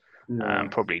hills, Yeah.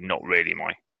 probably not really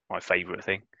my favourite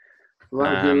thing. Well,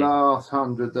 that was your last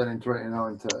 100 then in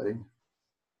 2019,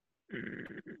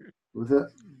 was it?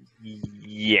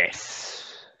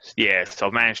 Yes.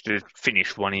 I've managed to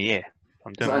finish one a year.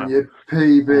 I'm doing And well. your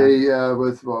PB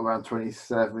was what, around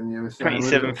 27? You were saying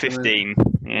 27:15.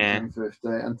 Yeah.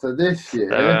 27:15. And so this year,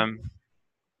 So,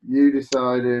 you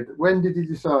decided. When did you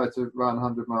decide to run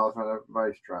 100 miles on a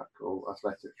racetrack or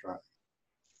athletic track?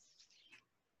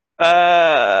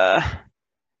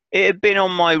 it had been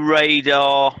on my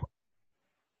radar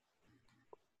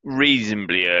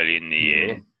reasonably early in the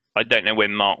year. I don't know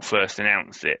when Mark first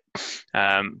announced it,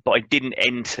 but I didn't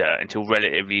enter until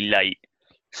relatively late.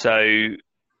 So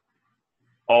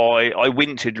I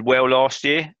wintered well last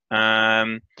year.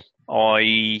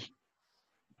 I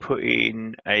put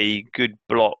in a good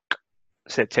block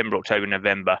September, October,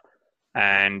 November,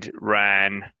 and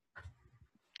ran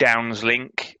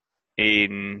Downslink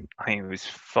in, I think it was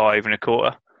 5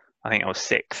 1/4. I think I was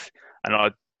 6th, and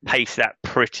I paced that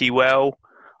pretty well.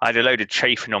 I had a load of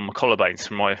chafing on my collarbones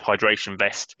from my hydration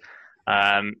vest,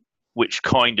 which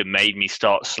kind of made me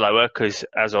start slower because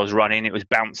as I was running, it was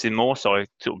bouncing more. So I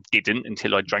sort of didn't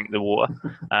until I drank the water,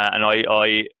 and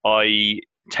I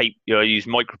used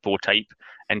micropore tape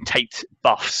and taped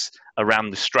buffs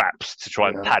around the straps to try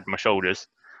and pad my shoulders.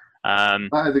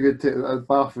 That is a good tip. A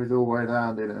buff is always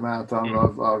handy. The amount of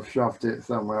times I've shoved it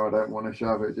somewhere I don't want to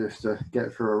shove it just to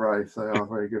get through a race. They are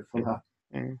very good for that.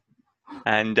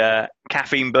 And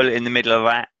caffeine bullet in the middle of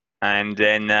that, and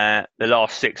then the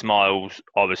last 6 miles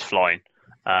I was flying,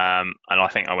 and I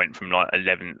think I went from like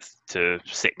 11th to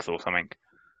 6th or something.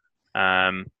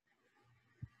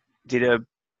 Did a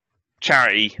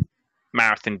charity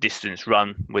marathon distance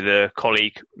run with a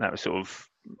colleague. That was sort of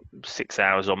 6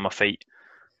 hours on my feet.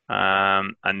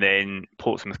 And then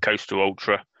Portsmouth Coastal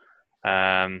Ultra,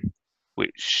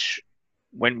 which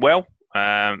went well.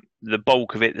 The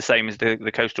bulk of it the same as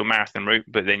the Coastal Marathon route,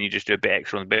 but then you just do a bit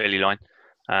extra on the Burley line,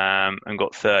 and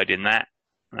got 3rd in that.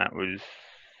 That was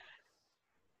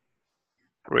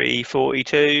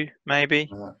 3:42, maybe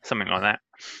something like that.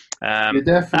 You're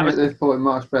definitely at this point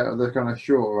much better the kind of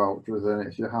shorter ultras, and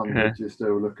it's your 100. You're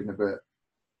still looking a bit.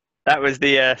 That was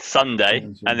the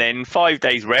Sunday, and then 5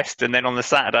 days rest, and then on the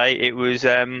Saturday it was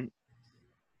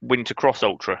Winter Cross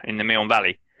Ultra in the Meon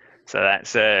Valley. So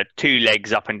that's 2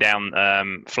 legs up and down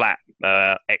flat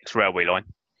X railway line,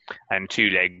 and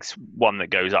 2 legs, one that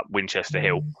goes up Winchester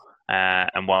Hill,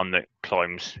 and one that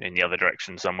climbs in the other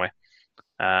direction somewhere.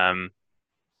 And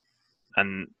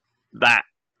that,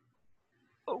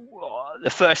 the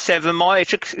first 7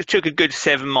 miles, it took a good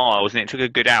 7 miles, and it took a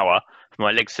good hour for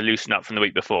my legs to loosen up from the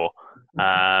week before,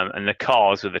 and the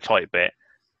cars were the tight bit.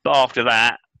 But after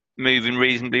that, moving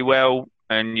reasonably well,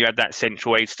 and you had that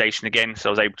central aid station again, so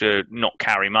I was able to not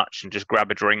carry much and just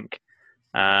grab a drink.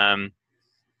 4th,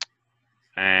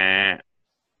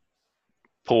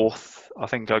 I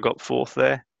think I got 4th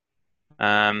there.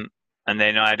 And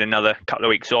then I had another couple of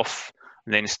weeks off,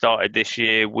 and then started this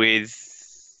year with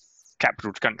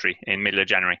Capital to Country in middle of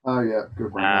January. Oh yeah,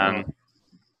 good one.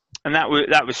 And that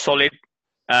was solid.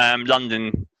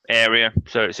 London area,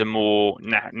 so it's a more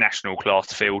national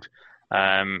class field,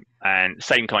 and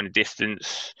same kind of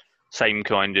distance, same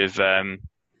kind of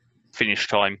finish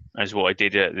time as what I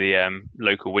did at the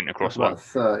local Winter Cross one.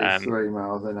 33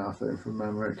 miles in, I think, from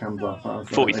memory. It comes up.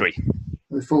 43.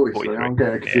 It's 43. I'm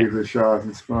getting confused with Shard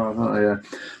and Spa, aren't I? Yeah,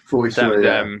 43. So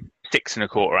that was 6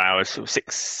 1/4 hours, sort of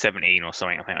 6:17 or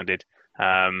something. I think I did.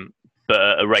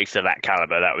 But a race of that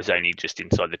caliber, that was only just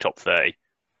inside the top 30.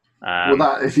 Well,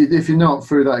 that if you're not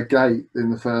through that gate in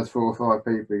the first 4 or 5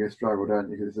 people, you struggle, don't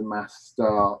you? Because it's a mass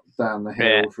start down the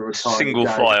hill through a tiny single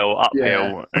gate. file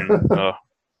uphill. Yeah.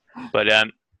 But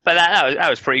that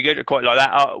was pretty good. I quite like that.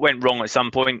 I went wrong at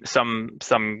some point. Some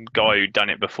guy who'd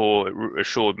done it before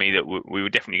assured me that we were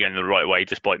definitely going the right way,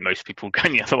 despite most people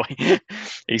going the other way.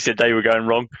 He said they were going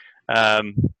wrong,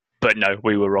 but no,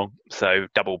 we were wrong. So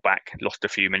double back, lost a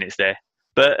few minutes there.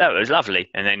 But that was lovely.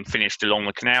 And then finished along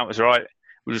the canal. It was all right.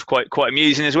 It was quite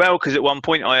amusing as well, because at one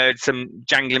point I heard some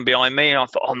jangling behind me, and I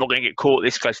thought, I'm not going to get caught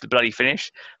this close to the bloody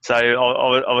finish. So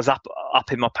I was up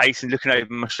in my pace and looking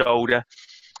over my shoulder,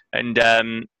 and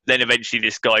then eventually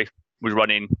this guy was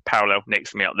running parallel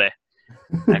next to me up there,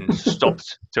 and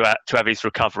stopped to have his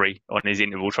recovery on his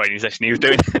interval training session he was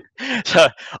doing. So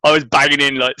I was banging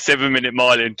in like 7-minute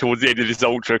miling towards the end of this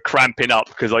ultra, cramping up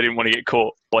because I didn't want to get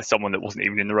caught by someone that wasn't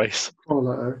even in the race.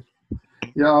 Oh,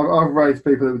 yeah, I've raced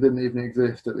people that didn't even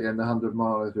exist at the end of 100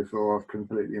 miles before. I've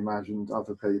completely imagined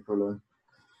other people, and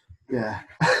yeah,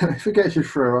 it gets you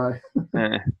through,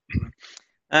 eh?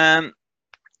 And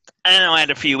I had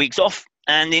a few weeks off,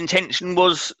 and the intention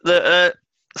was that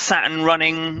Saturn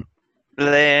running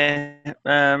their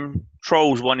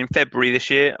Trolls one in February this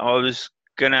year, I was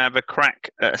going to have a crack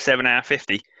at a 7-hour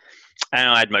 50, and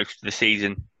I had most of the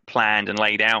season planned and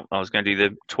laid out. I was going to do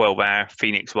the 12-hour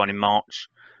Phoenix one in March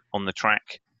on the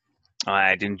track. I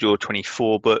had Endure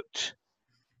 24 booked.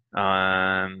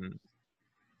 There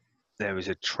was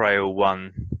a trail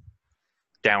one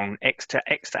down X to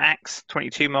Axe,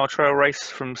 22-mile trail race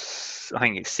from, I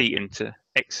think it's Seaton to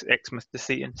Exmouth to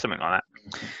Seaton, something like that.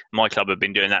 My club have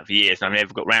been doing that for years, and I've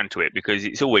never got round to it because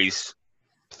it's always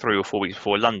 3 or 4 weeks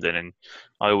before London, and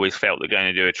I always felt that going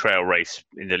to do a trail race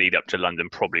in the lead up to London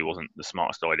probably wasn't the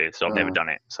smartest idea, so I've never done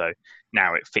it. So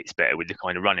now it fits better with the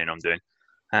kind of running I'm doing.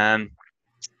 But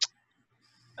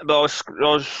I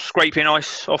was scraping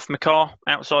ice off my car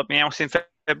outside my house in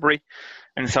February,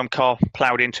 and some car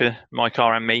ploughed into my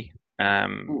car and me,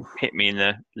 hit me in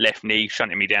the left knee,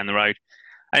 shunting me down the road.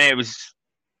 And it was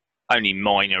only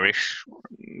minor-ish.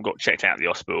 Got checked out at the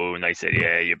hospital, and they said,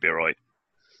 yeah, you'll be all right.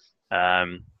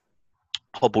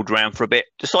 Hobbled around for a bit.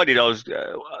 Decided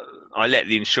I let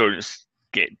the insurance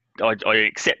get... I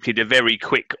accepted a very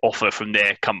quick offer from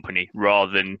their company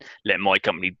rather than let my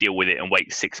company deal with it and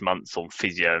wait 6 months on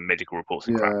physio and medical reports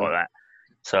and crap like that.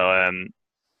 So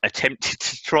attempted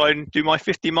to try and do my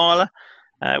 50-miler,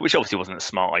 which obviously wasn't a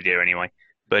smart idea anyway.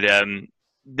 But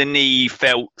the knee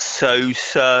felt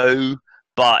so,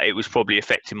 but it was probably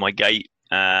affecting my gait.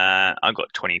 I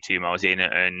got 22 miles in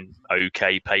at an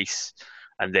okay pace,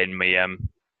 and then my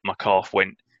calf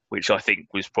went, which I think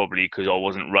was probably because I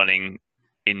wasn't running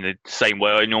in the same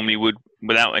way I normally would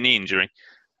without any injury.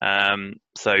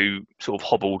 So sort of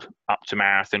hobbled up to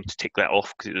marathon to tick that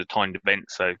off because it was a timed event,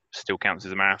 so still counts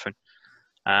as a marathon.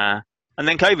 And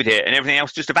then COVID hit, and everything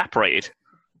else just evaporated.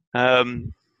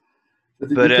 Did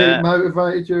you keep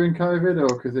motivated during COVID,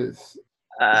 or because it's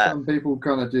some people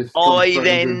kind of just? I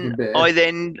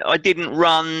didn't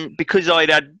run because I'd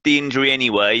had the injury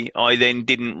anyway. I then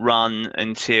didn't run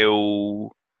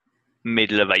until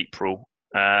middle of April.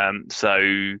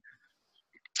 So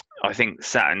I think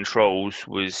Saturn Trolls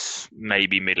was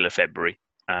maybe middle of February.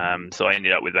 So I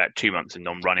ended up with about 2 months of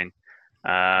non-running.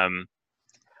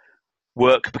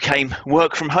 Work became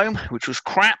work from home, which was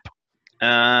crap,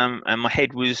 and my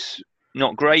head was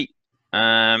not great.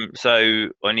 So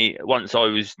once I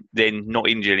was then not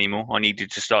injured anymore, I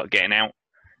needed to start getting out.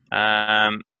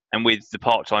 And with the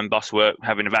part-time bus work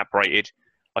having evaporated,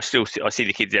 I see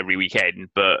the kids every weekend,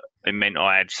 but it meant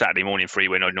I had Saturday morning free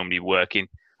when I'd normally be working.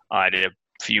 I had a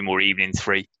few more evenings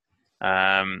free. So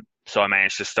I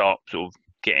managed to start sort of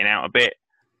getting out a bit.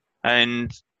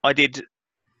 And I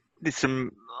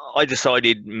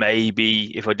decided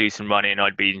maybe if I do some running,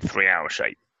 I'd be in 3-hour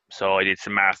shape. So I did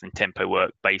some marathon tempo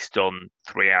work based on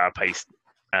 3-hour pace.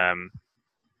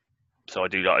 So I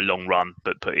do like a long run,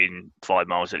 but put in 5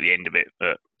 miles at the end of it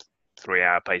at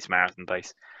 3-hour pace, marathon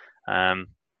pace.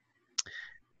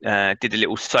 Did a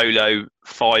little solo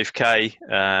 5k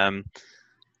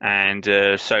and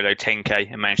solo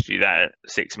 10k, and managed to do that at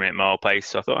 6-minute mile pace.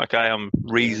 So I thought, okay, I'm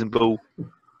reasonable.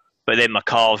 But then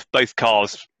both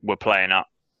cars were playing up,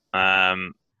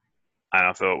 and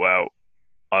I thought, well,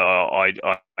 I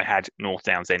had North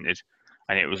Downs entered,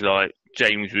 and it was like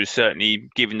James was certainly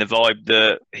giving the vibe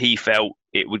that he felt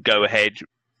it would go ahead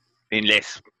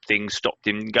unless things stopped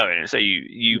him going. So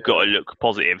you've got to look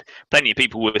positive. Plenty of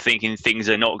people were thinking things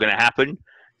are not going to happen,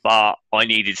 but I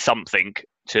needed something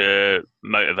to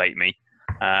motivate me.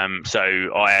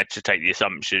 So I had to take the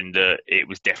assumption that it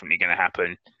was definitely going to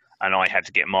happen, and I had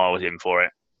to get miles in for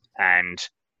it. And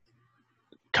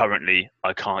currently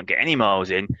I can't get any miles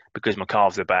in because my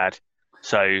calves are bad.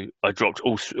 So I dropped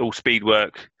all speed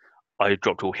work. I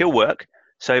dropped all hill work.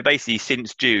 So basically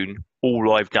since June,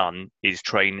 all I've done is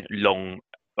train long.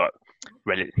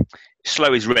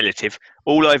 Slow is relative.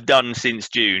 All I've done since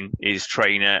June is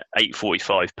train at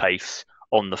 8:45 pace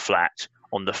on the flat,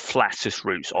 on the flattest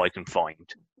routes I can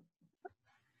find.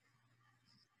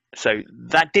 So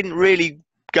that didn't really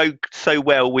go so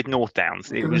well with North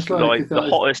Downs. It was like the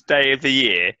hottest day of the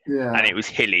year, and it was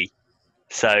hilly.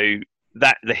 So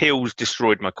that the hills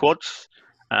destroyed my quads.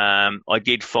 I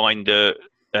did find the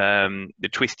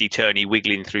twisty turny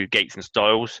wiggling through gates and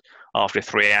stiles. After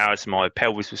 3 hours, my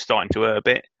pelvis was starting to hurt a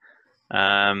bit,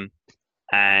 and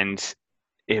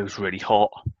it was really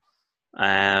hot.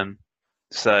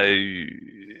 So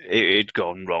it had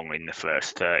gone wrong in the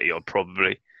first 30 odd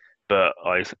probably, but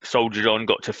I soldiered on,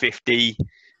 got to 50,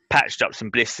 patched up some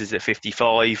blisters at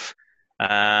 55,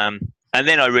 and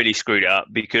then I really screwed up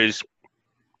because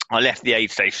I left the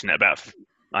aid station at about,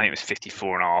 I think it was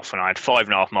 54 and a half, and I had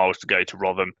 5.5 miles to go to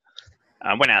Rotherham.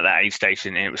 I went out that aid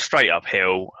station and it was straight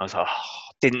uphill. I was like,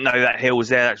 oh, didn't know that hill was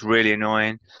there. That's really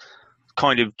annoying.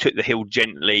 Kind of took the hill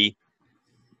gently.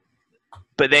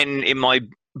 But then in my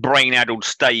brain-addled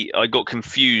state, I got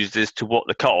confused as to what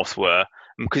the cut-offs were.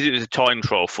 And because it was a time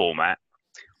trial format,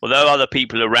 although other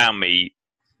people around me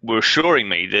were assuring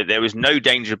me that there was no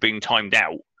danger of being timed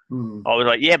out, I was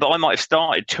like, yeah, but I might have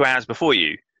started 2 hours before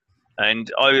you.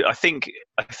 And I think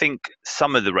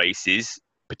some of the races,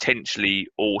 potentially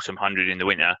Autumn 100 in the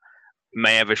winter,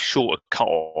 may have a shorter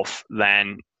cut-off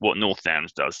than what North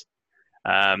Downs does.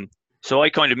 So I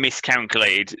kind of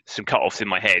miscalculated some cut-offs in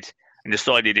my head and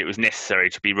decided it was necessary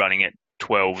to be running at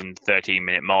 12 and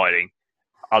 13-minute miling.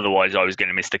 Otherwise, I was going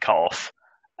to miss the cut-off.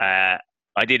 I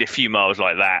did a few miles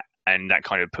like that, and that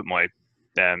kind of put my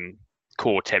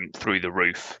core temp through the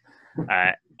roof.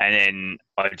 And then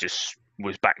I just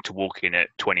was back to walking at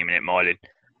 20-minute miling,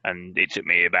 and it took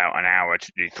me about an hour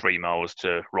to do 3 miles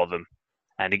to Rotherham.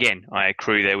 And again, I had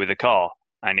crew there with a car,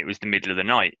 and it was the middle of the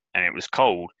night, and it was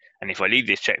cold. And if I leave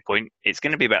this checkpoint, it's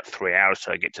going to be about 3 hours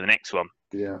till I get to the next one.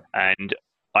 Yeah. And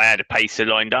I had a pacer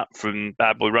lined up from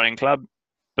Bad Boy Running Club,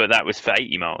 but that was for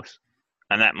 80 miles.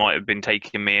 And that might have been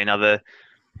taking me another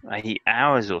 8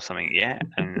 hours or something, yeah.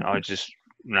 And I just,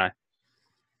 no.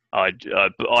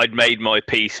 I'd made my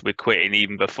peace with quitting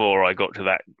even before I got to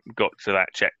that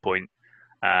checkpoint,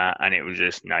 and it was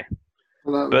just no.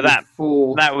 Well, that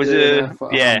was yeah.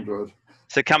 100.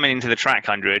 So coming into the track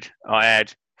 100, I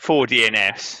had 4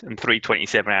 DNFs and 3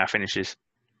 27-hour finishes.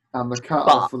 And the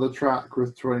cut-off for the track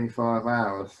was 25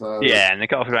 hours. So yeah, and the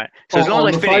cut-off for that. So as long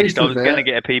as I finished, I was going to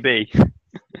get a PB.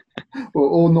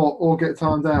 Well, or get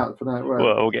timed out for that.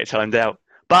 Well, or get timed out.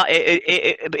 But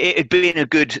it had been a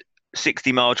good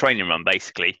 60-mile training run,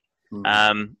 basically.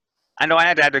 And I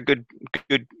had a good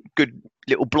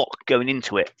little block going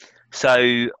into it.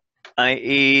 So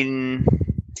when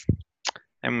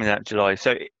was that? July.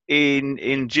 So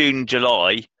in June,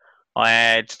 July, I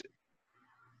had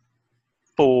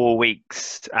 4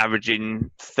 weeks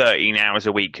averaging 13 hours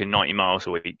a week and 90 miles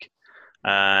a week.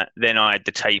 Then I had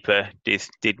the taper,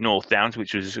 did North Downs,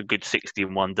 which was a good 60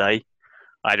 in one day.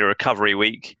 I had a recovery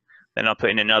week. Then I put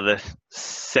in another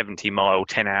 70-mile,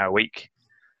 10-hour week.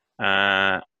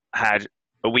 Had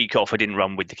a week off. I didn't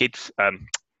run with the kids. I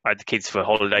had the kids for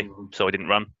holiday, so I didn't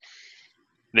run.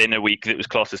 Then a week that was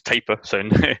classed as taper. So,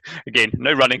 again,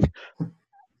 no running.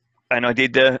 And I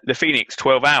did the Phoenix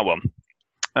 12-hour one.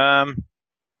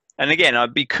 And again,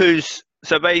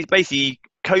 basically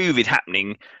COVID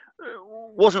happening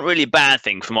wasn't really a bad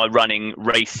thing for my running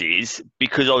races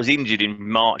because I was injured in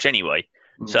March anyway.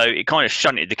 So it kind of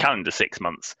shunted the calendar 6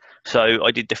 months. So I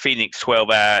did the Phoenix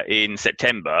 12-hour in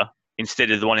September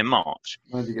instead of the one in March.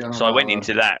 So I went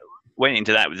into that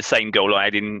with the same goal I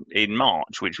had in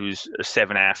March, which was a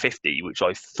 7-hour 50, which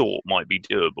I thought might be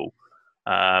doable.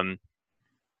 I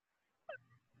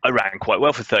ran quite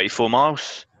well for 34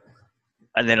 miles.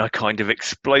 And then I kind of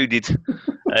exploded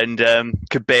and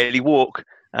could barely walk.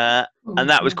 And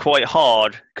that was quite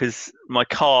hard because my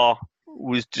car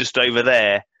was just over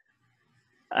there.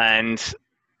 And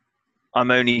I'm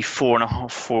only 4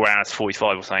 hours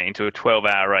 45 or something into a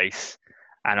 12-hour race.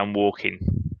 And I'm walking.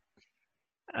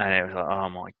 And it was like, oh,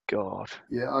 my God.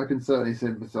 Yeah, I can certainly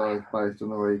sympathise based on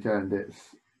the weekend. It's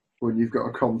when you've got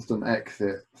a constant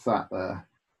exit sat there.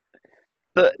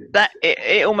 But that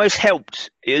it almost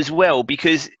helped as well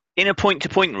because in a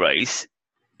point-to-point race,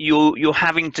 you're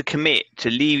having to commit to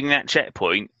leaving that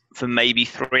checkpoint for maybe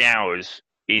 3 hours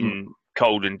in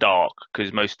cold and dark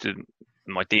because most of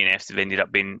my DNFs have ended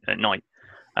up being at night.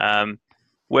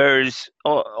 Whereas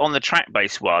on the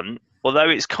track-based one, although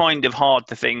it's kind of hard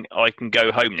to think I can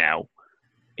go home now,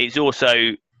 it's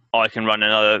also I can run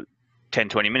another 10,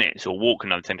 20 minutes or walk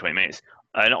another 10, 20 minutes.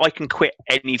 And I can quit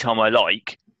any time I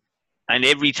like. And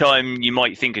every time you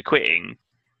might think of quitting,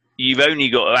 you've only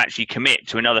got to actually commit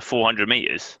to another 400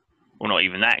 meters. Well, not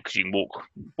even that, because you can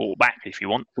walk back if you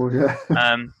want. Well, yeah.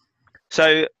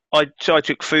 So I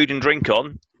took food and drink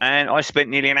on, and I spent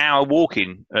nearly an hour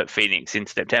walking at Phoenix in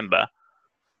September,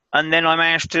 and then I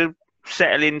managed to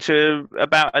settle into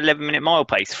about 11-minute mile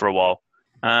pace for a while,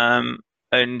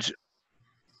 and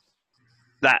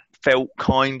that felt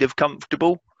kind of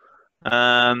comfortable.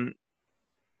 And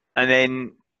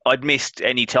then I'd missed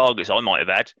any targets I might have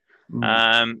had,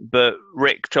 but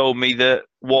Rick told me that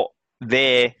what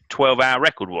their 12-hour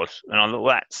record was, and I thought,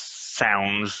 well, that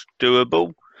sounds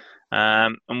doable.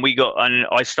 And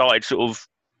I started sort of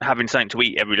having something to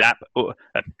eat every lap.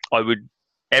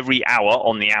 Every hour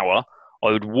on the hour,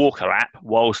 I would walk a lap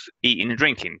whilst eating and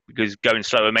drinking, because going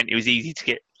slower meant it was easy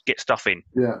to get stuff in.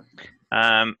 Yeah.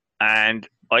 And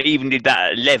I even did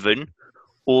that at 11,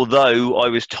 although I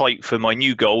was tight for my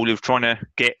new goal of trying to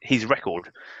get his record.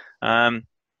 What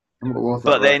was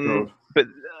that record? But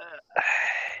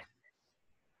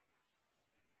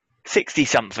 60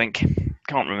 something,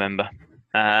 can't remember.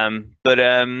 I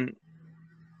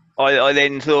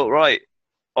then thought, right,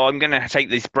 I'm going to take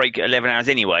this break at 11 hours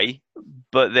anyway.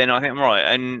 But then I think, right,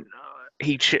 and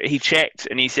he checked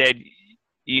and he said,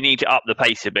 you need to up the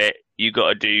pace a bit. You got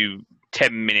to do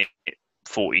 10 minute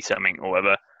 40 something or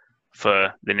whatever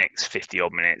for the next 50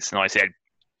 odd minutes. And I said,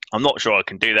 I'm not sure I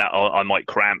can do that. I might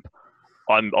cramp.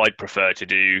 I'd prefer to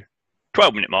do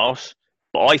 12-minute miles,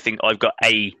 but I think I've got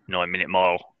a 9-minute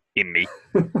mile in me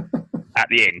at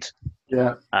the end.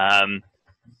 Yeah.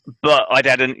 But I'd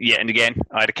had yet and again,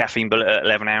 I had a caffeine bullet at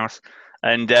 11 hours,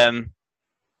 and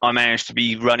I managed to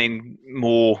be running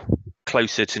more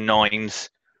closer to 9s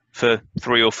for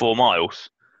 3 or 4 miles.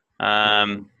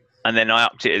 And then I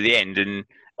upped it at the end, and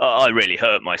I really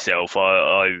hurt myself.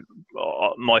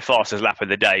 My fastest lap of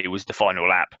the day was the final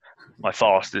lap. My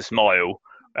fastest mile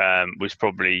was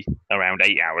probably around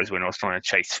 8 hours when I was trying to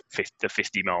chase the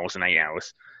 50 miles in 8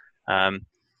 hours.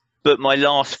 But my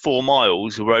last 4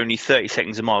 miles were only 30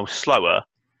 seconds a mile slower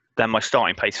than my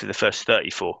starting pace for the first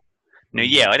 34. Now,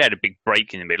 yeah, I'd had a big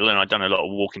break in the middle and I'd done a lot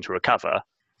of walking to recover,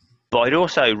 but I'd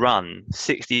also run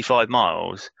 65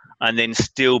 miles and then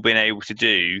still been able to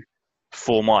do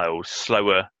 4 miles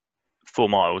slower, 4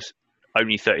 miles,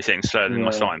 only 30 seconds slower than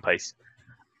my starting pace.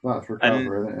 That's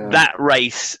recovery, isn't it? Yeah. That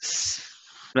race,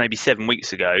 maybe 7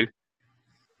 weeks ago,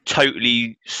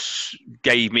 totally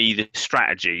gave me the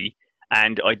strategy,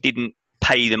 and I didn't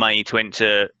pay the money to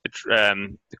enter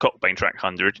the Cockbain Track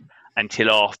 100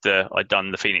 until after I'd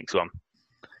done the Phoenix one.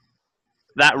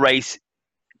 That race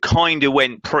kind of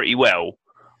went pretty well.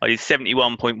 I did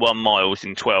 71.1 miles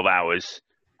in 12 hours.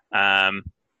 And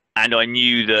I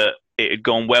knew that it had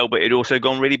gone well, but it had also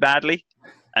gone really badly.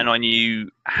 And I knew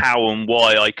how and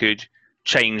why I could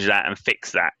change that and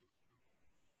fix that.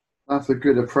 That's a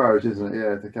good approach, isn't it?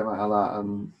 Yeah, to come out of that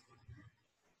and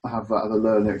have that as a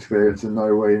learning experience and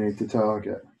know where you need to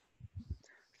target.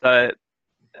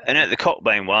 And at the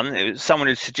Cockbain one, someone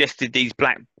had suggested these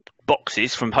black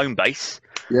boxes from Homebase.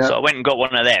 Yeah. So I went and got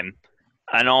one of them.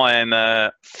 And I am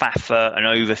a faffer, an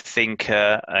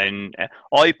overthinker, and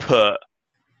I put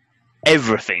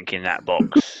everything in that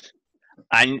box.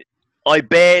 And I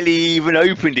barely even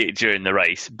opened it during the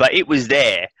race, but it was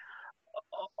there.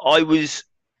 I was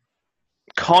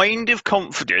kind of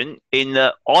confident in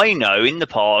that I know in the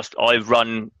past I've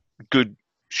run good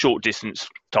short distance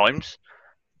times,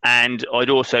 and I'd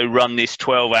also run this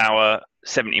 12-hour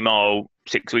 70-mile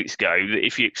 6 weeks ago that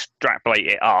if you extrapolate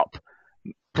it up,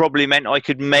 probably meant I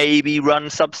could maybe run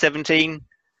sub 17.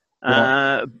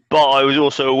 Yeah. But I was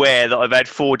also aware that I've had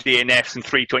 4 DNFs and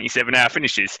 3 27-hour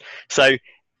finishes. So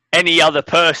any other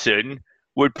person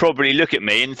would probably look at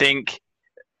me and think,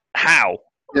 how?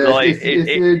 Yeah, like, if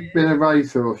you'd been a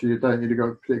racehorse, you don't need to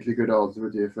go particularly good odds,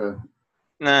 would you?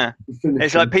 Nah.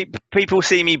 It's like people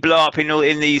see me blow up in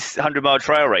these 100-mile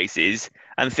trail races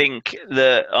and think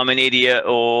that I'm an idiot,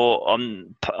 or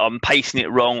I'm pacing it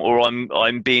wrong, or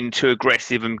I'm being too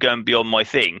aggressive and going beyond my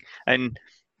thing. And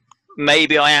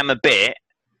maybe I am a bit,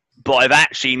 but I've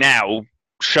actually now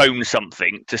shown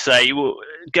something to say, well,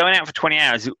 going out for 20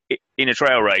 hours in a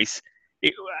trail race,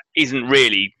 it isn't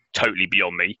really totally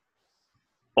beyond me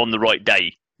on the right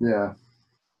day. Yeah.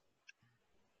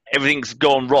 Everything's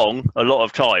gone wrong a lot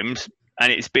of times,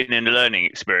 and it's been a learning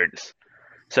experience.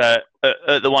 So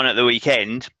at the one at the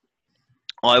weekend,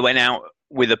 I went out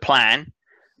with a plan,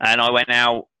 and I went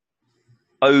out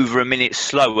over a minute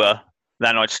slower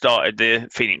than I'd started the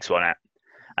Phoenix one at.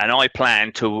 And I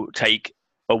planned to take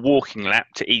a walking lap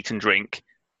to eat and drink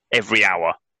every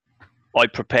hour. I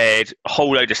prepared a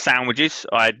whole load of sandwiches.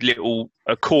 I had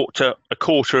a quarter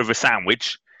of a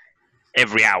sandwich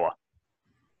every hour.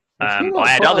 I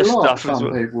had other stuff as well.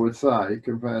 Some people would say,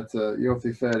 compared to, you're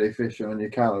obviously fairly efficient on your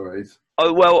calories.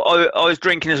 Oh well, I was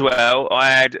drinking as well. I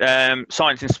had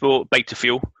Science and Sport Beta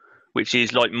Fuel, which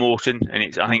is like Morton,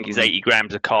 and I think it's 80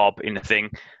 grams of carb in the thing.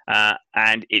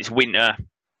 And it's winter.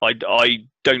 I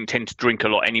don't tend to drink a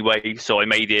lot anyway, so I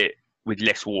made it with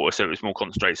less water, so it was more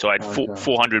concentrated. So I had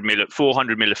 400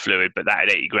 ml of fluid, but that had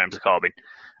 80 grams of carbon.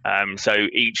 So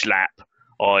each lap,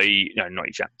 not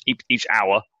each lap, each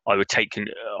hour, I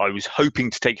was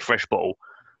hoping to take a fresh bottle,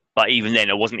 but even then,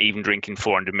 I wasn't even drinking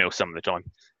 400 ml some of the time.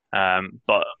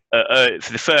 But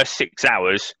for the first 6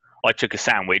 hours, I took a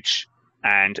sandwich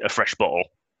and a fresh bottle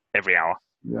every hour.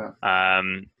 Yeah.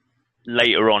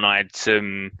 Later on, I had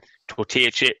some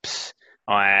tortilla chips.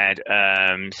 I had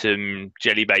some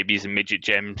Jelly Babies and Midget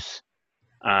Gems.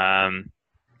 And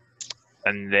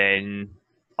then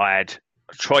I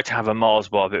tried to have a Mars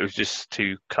bar, but it was just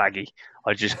too claggy.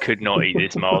 I just could not eat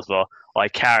this Mars bar. I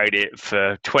carried it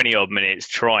for 20 odd minutes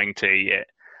trying to eat it.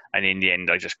 And in the end,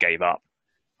 I just gave up.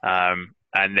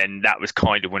 And then that was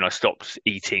kind of when I stopped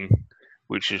eating,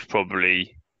 which was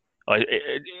probably,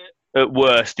 at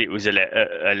worst, it was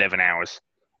 11 hours.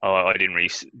 I didn't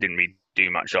really do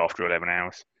much after 11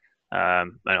 hours.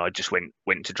 And I just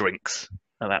went to drinks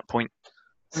at that point.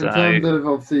 So, in terms of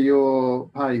obviously your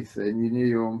pacing, you knew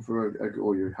you were on for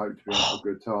or you hoped to be on for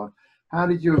a good time. How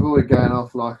did you avoid going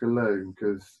off like a loon?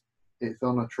 Because it's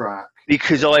on a track.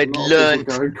 Because I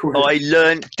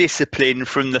learned discipline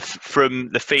from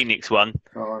the Phoenix one.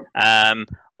 Right.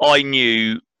 I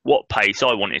knew what pace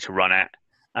I wanted to run at,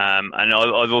 and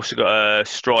I've also got a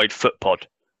Stride foot pod.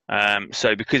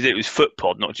 So because it was foot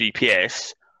pod, not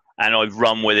GPS, and I've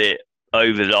run with it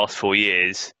over the last 4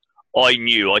 years, I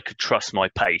knew I could trust my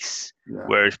pace. Yeah.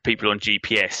 Whereas people on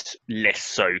GPS less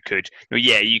so could.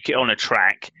 Yeah, you could on a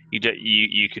track.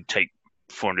 You could take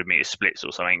 400 meter splits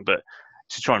or something, but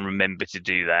to try and remember to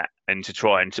do that and to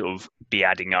try and sort of be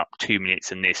adding up 2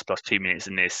 minutes and this plus 2 minutes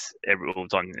and this all the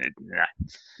time. Nah.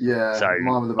 Yeah. So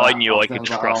I knew I could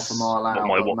trust what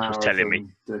my watch was telling me.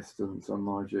 Distance on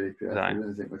my GPS. I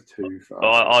didn't think it was too far.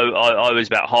 I was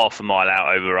about half a mile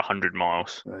out over 100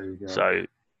 miles. There you go. So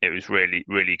it was really,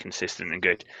 really consistent and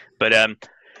good. But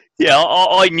yeah,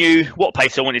 I knew what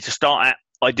pace I wanted to start at.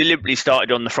 I deliberately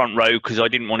started on the front row because I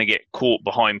didn't want to get caught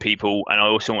behind people, and I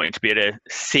also wanted to be able to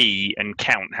see and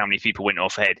count how many people went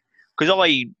off ahead. Because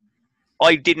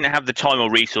I didn't have the time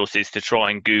or resources to try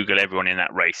and Google everyone in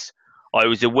that race. I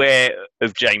was aware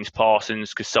of James Parsons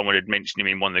because someone had mentioned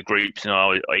him in one of the groups,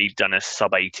 and he'd done a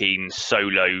sub-18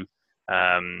 solo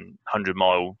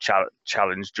 100-mile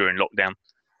challenge during lockdown.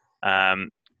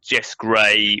 Jess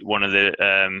Gray, one of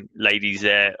the ladies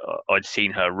there, I'd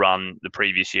seen her run the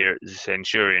previous year at the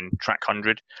Centurion Track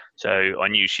 100, so I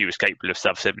knew she was capable of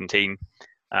sub-17.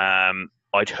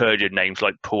 I'd heard of names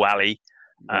like Paul Alley,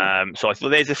 so I thought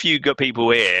there's a few good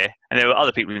people here, and there were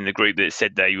other people in the group that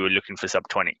said they were looking for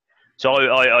sub-20. So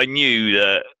I knew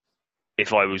that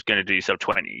if I was going to do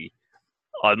sub-20,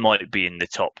 I might be in the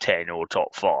top 10 or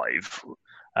top 5.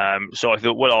 So I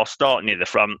thought, well, I'll start near the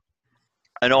front,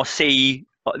 and I'll see.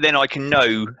 Then I can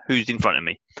know who's in front of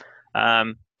me.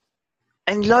 And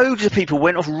loads of people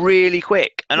went off really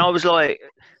quick. And I was like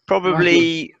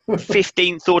probably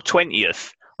 15th or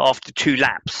 20th after 2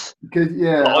 laps.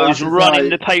 Yeah, I was running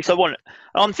the pace I wanted.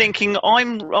 I'm thinking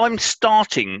I'm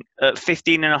starting at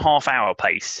 15.5 hour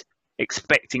pace,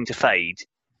 expecting to fade.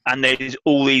 And there's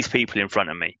all these people in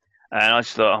front of me. And I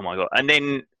just thought, oh my God. And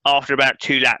then after about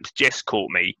 2 laps, Jess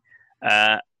caught me.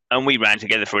 And we ran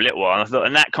together for a little while.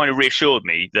 And that kind of reassured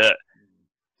me that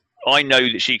I know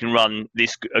that she can run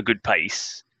a good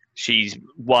pace. She's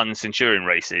won Centurion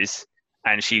races,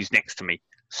 and she's next to me.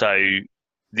 So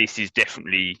this is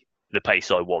definitely the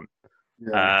pace I want.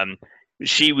 Yeah.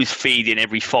 She was feeding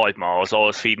every 5 miles. I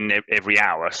was feeding every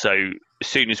hour. So as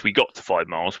soon as we got to 5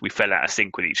 miles, we fell out of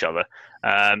sync with each other.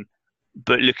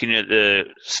 But looking at the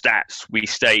stats, we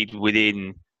stayed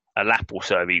within a lap or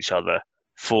so of each other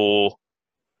for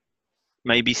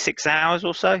maybe 6 hours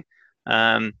or so.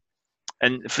 And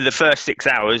for the first 6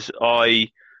 hours,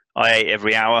 I ate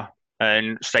every hour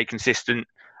and stayed consistent.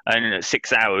 And at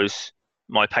 6 hours,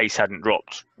 my pace hadn't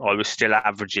dropped. I was still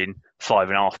averaging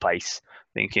 5.5 pace,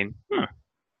 thinking,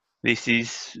 this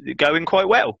is going quite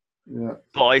well. Yeah.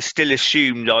 But I still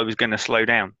assumed I was going to slow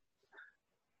down.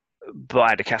 But I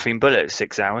had a caffeine bullet at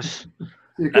 6 hours.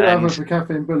 You could have a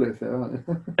caffeine bullet there, aren't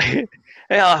you?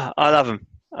 Yeah, I love them.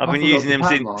 I've been using them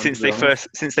since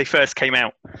they first came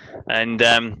out, and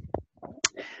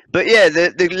but yeah,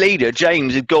 the leader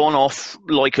James had gone off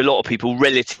like a lot of people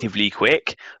relatively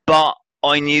quick, but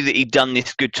I knew that he'd done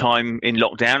this good time in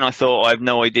lockdown. I thought I have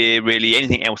no idea really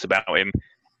anything else about him.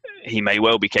 He may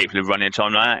well be capable of running a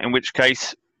time like that, in which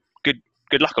case, good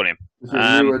good luck on him.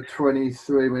 So you were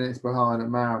 23 minutes behind at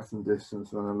marathon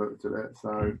distance when I looked at it.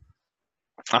 So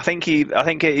I think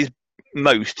at his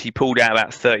most he pulled out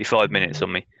about 35 minutes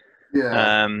on me.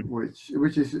 Yeah,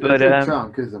 which is a big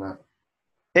chunk, isn't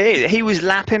it? He was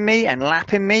lapping me and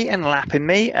lapping me and lapping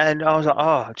me, and I was like,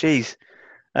 oh, geez.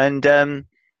 And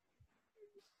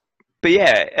but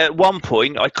yeah, at one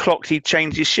point I clocked he'd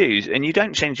changed his shoes, and you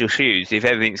don't change your shoes if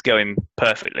everything's going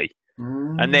perfectly.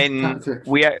 And then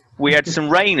we had some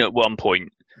rain at one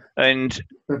point, and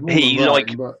he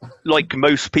like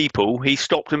most people, he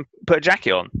stopped and put a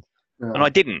jacket on, and I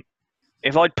didn't.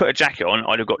 If I'd put a jacket on,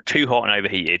 I'd have got too hot and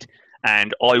overheated,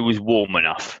 and I was warm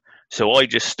enough, so I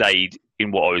just stayed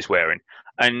in what I was wearing.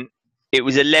 And it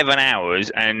was 11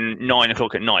 hours and 9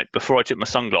 o'clock at night before I took my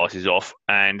sunglasses off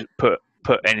and put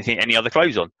any other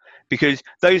clothes on, because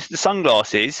the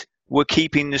sunglasses were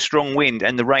keeping the strong wind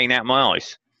and the rain out my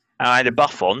eyes. And I had a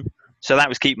buff on, so that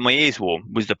was keeping my ears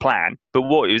warm, was the plan. But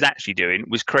what it was actually doing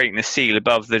was creating a seal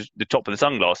above the top of the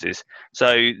sunglasses.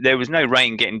 So there was no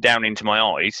rain getting down into my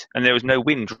eyes, and there was no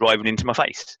wind driving into my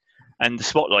face. And the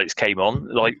spotlights came on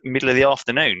like middle of the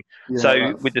afternoon.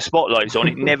 So with the spotlights on,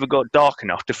 it never got dark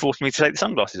enough to force me to take the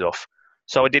sunglasses off.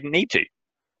 So I didn't need to.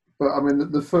 But I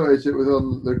mean, the footage that was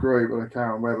on the group when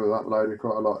Karen Webber uploaded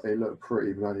quite a lot, it looked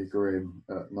pretty bloody grim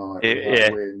at night.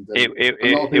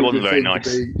 It wasn't very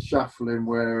nice. To be shuffling,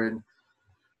 wearing,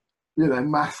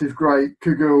 massive great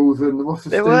cagoule and what's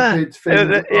the stupid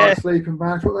thing? Sleeping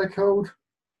bags, what are they called?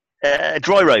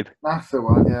 Dry robe. That's the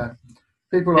one, yeah.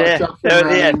 People shuffling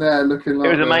around in there looking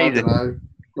like it was amazing. I don't know,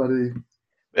 bloody.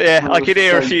 Yeah, I could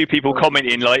hear a few people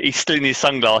commenting like, he's still in his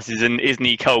sunglasses and isn't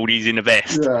he cold? He's in a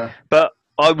vest. Yeah. But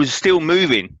I was still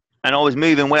moving, and I was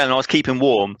moving well, and I was keeping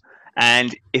warm.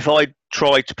 And if I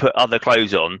tried to put other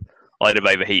clothes on, I'd have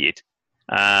overheated.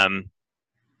 And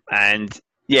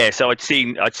yeah, so I'd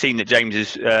seen that James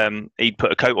he'd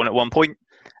put a coat on at one point.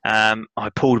 I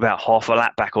pulled about half a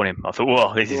lap back on him. I thought,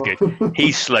 "Whoa, this is good."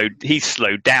 He's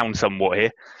slowed down somewhat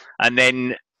here. And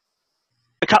then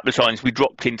a couple of times we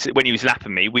dropped into, when he was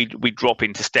lapping me, we'd drop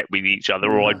into step with each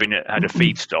other, or I'd had a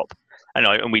feed stop,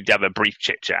 and we'd have a brief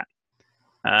chit chat.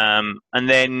 And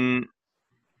then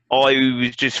I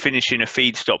was just finishing a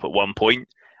feed stop at one point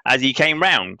as he came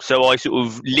round. So I sort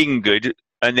of lingered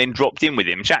and then dropped in with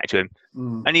him and chatted to him.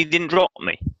 And he didn't drop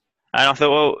me. And I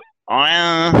thought, well,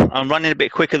 I'm running a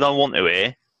bit quicker than I want to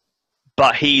here,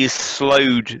 but he is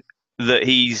slowed that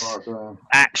he's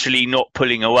actually not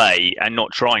pulling away and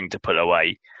not trying to pull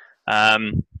away.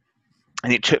 And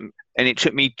it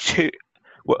took me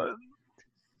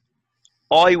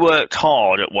I worked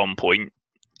hard at one point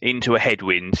into a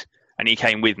headwind, and he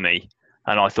came with me,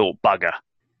 and I thought, bugger.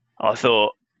 I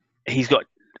thought, he's got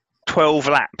 12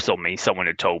 laps on me, someone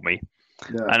had told me.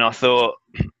 Yeah. And I thought,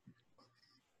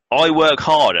 I work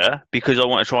harder because I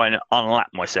want to try and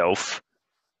unlap myself,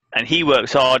 and he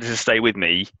works harder to stay with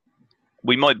me.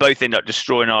 We might both end up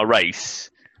destroying our race,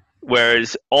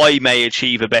 whereas I may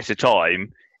achieve a better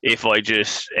time if I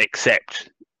just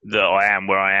accept that I am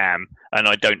where I am and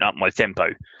I don't up my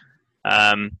tempo.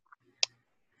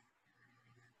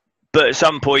 But at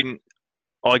some point,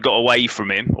 I got away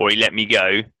from him, or he let me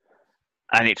go,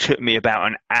 and it took me about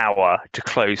an hour to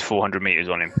close 400 meters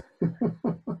on him.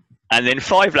 And then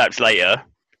 5 laps later,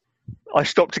 I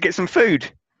stopped to get some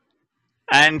food.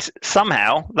 And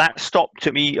somehow that stop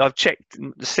took me, I've checked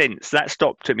since, that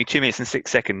stop took me 2 minutes and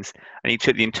 6 seconds, and he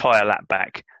took the entire lap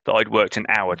back that I'd worked an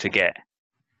hour to get.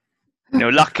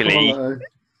 Luckily,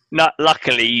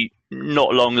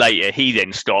 not long later, he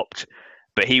then stopped,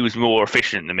 but he was more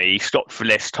efficient than me. He stopped for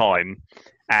less time,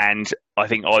 and I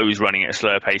think I was running at a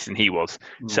slower pace than he was.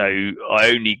 So I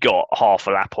only got half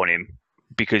a lap on him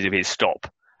because of his stop.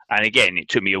 And again, it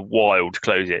took me a while to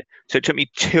close it. So it took me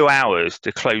 2 hours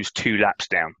to close 2 laps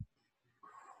down.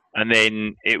 And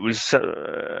then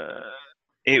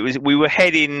we were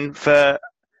heading for,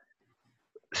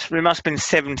 it must have been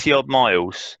 70 odd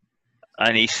miles.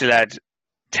 And he still had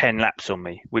 10 laps on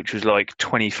me, which was like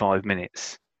 25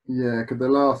 minutes. Yeah, because the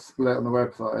last split on the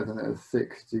website, isn't it, is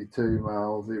 62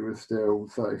 miles. It was still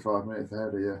 35 minutes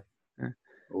ahead of you. Yeah.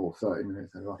 Or 30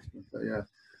 minutes ahead of us. But yeah.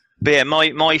 But yeah,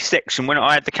 my section, when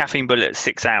I had the caffeine bullet at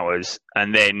 6 hours,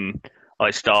 and then I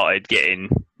started getting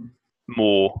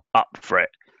more up for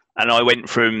it. And I went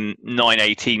from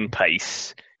 9:18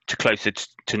 pace to closer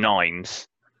to 9s.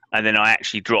 And then I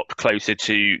actually dropped closer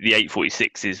to the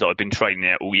 8:46s that I've been training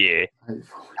at all year.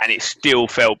 And it still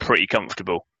felt pretty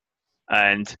comfortable.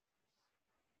 And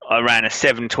I ran a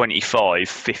 7:25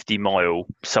 50 mile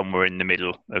somewhere in the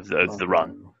middle of the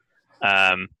run.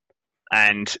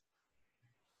 And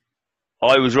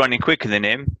I was running quicker than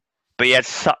him, but he had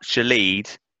such a lead.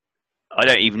 I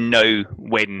don't even know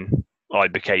when I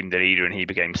became the leader and he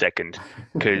became second,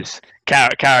 because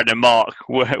Karen and Mark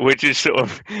were just sort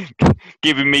of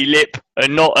giving me lip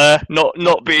and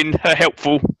not being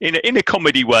helpful in a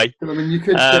comedy way. I mean, you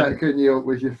could check, couldn't you,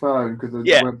 with your phone?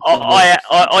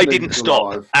 I didn't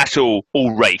stop at all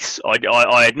race.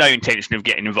 I had no intention of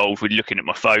getting involved with looking at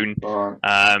my phone.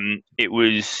 Right. It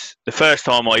was the first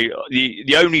time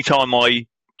the only time I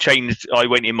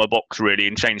went in my box really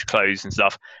and changed clothes and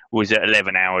stuff was at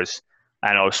 11 hours,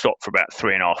 and I was stopped for about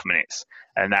 3.5 minutes,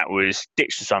 and that was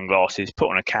ditch the sunglasses,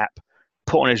 put on a cap,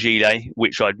 put on a gilet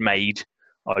which I'd made.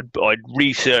 I'd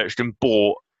researched and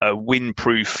bought a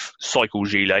windproof cycle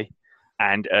gilet,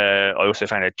 and I also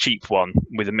found a cheap one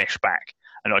with a mesh back,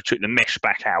 and I took the mesh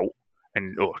back out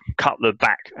or cut the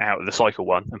back out of the cycle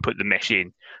one and put the mesh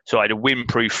in, so I had a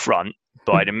windproof front,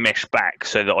 but I had a mesh back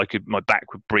so that my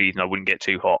back would breathe and I wouldn't get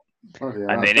too hot. Oh, yeah,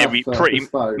 and then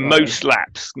most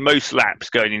laps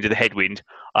going into the headwind,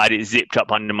 I had it zipped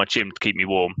up under my chin to keep me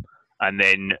warm. And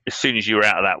then as soon as you were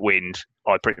out of that wind,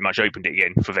 I pretty much opened it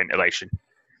again for ventilation.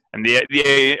 And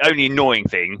the only annoying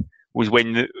thing was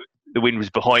when the wind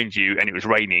was behind you and it was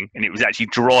raining, and it was actually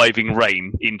driving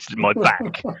rain into my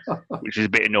back, which was a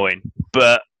bit annoying.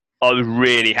 But I was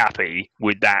really happy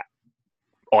with that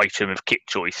item of kit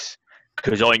choice,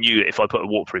 because I knew that if I put a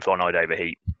waterproof on, I'd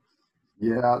overheat.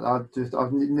 Yeah, I've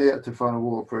yet to find a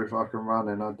waterproof I can run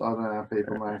in. I don't know how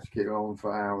people manage to keep it on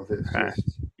for hours. It's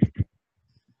just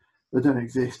they don't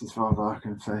exist as far as I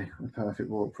can see. A perfect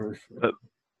waterproof. But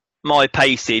my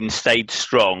pacing stayed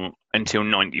strong until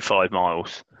 95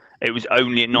 miles. It was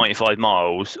only at 95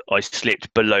 miles I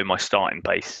slipped below my starting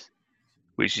pace,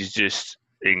 which is just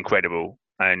incredible.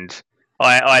 And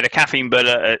I had a caffeine bullet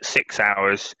at 6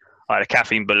 hours. I had a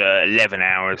caffeine bullet at 11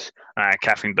 hours. And I had a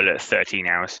caffeine bullet at 13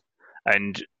 hours.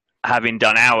 And having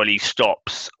done hourly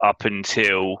stops up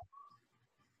until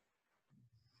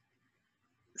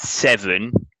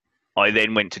 7, I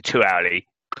then went to 2 hourly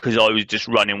because I was just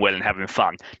running well and having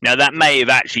fun. Now, that may have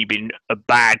actually been a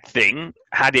bad thing.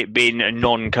 Had it been a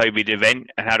non-COVID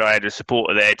event, and had I had a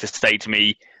supporter there to say to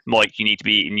me, Mike, you need to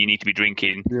be eating, you need to be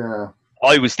drinking. Yeah.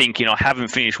 I was thinking, I haven't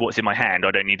finished what's in my hand. I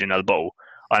don't need another bottle.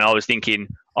 And I was thinking,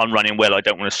 I'm running well. I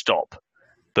don't want to stop.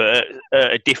 But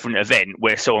at a different event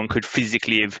where someone could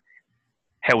physically have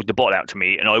held the bottle out to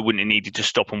me and I wouldn't have needed to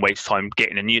stop and waste time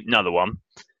getting another one,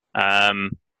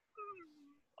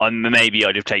 maybe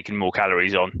I'd have taken more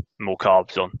calories on, more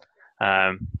carbs on.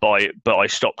 But I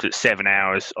stopped at 7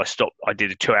 hours. I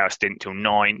did a 2-hour stint till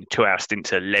 9, 2-hour stint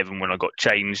to 11 when I got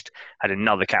changed, had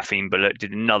another caffeine bullet,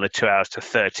 did another 2 hours to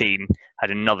 13,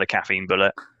 had another caffeine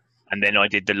bullet, and then I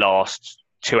did the last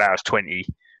 2 hours 20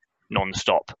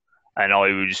 non-stop. And I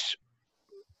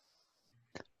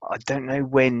don't know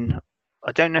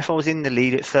if I was in the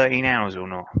lead at 13 hours or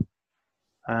not.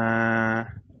 I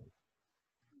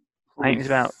think it was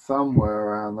about somewhere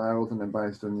around there, wasn't it,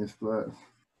 based on your splits?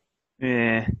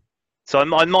 Yeah. So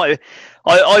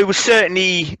I was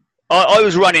certainly, I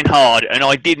was running hard, and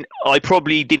I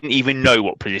probably didn't even know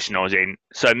what position I was in.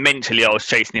 So mentally I was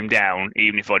chasing him down,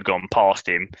 even if I'd gone past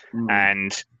him.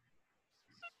 And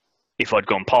if I'd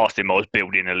gone past him, I was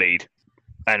building a lead.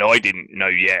 And I didn't know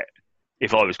yet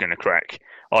if I was going to crack.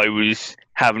 I was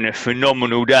having a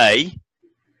phenomenal day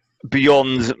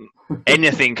beyond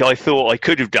anything I thought I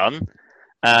could have done.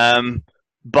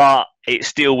 But it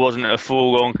still wasn't a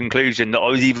foregone conclusion that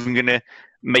I was even going to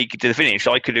make it to the finish.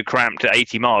 I could have cramped at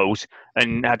 80 miles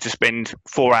and had to spend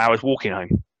 4 hours walking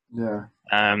home. Yeah.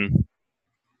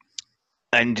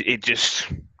 And it just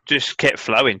kept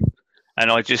flowing.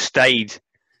 And I just stayed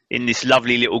in this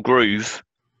lovely little groove,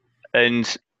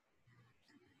 and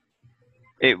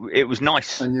it was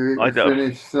nice. And you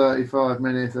finished 35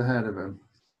 minutes ahead of him.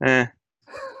 Yeah.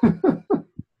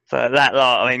 So that,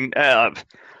 I mean, I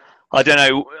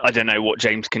don't know what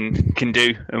James can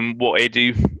do and what he'll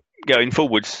do going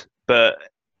forwards, but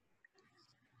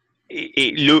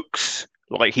it looks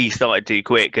like he started too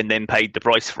quick and then paid the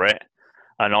price for it,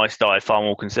 and I started far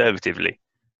more conservatively.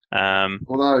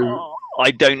 Although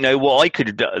I don't know what I could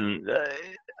have done.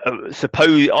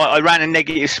 Suppose I ran a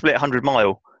negative split 100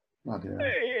 mile. Oh dear.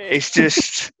 It's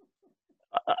just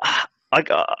I've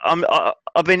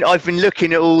been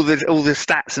looking at all the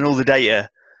stats and all the data,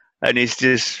 and it's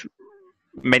just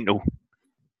mental.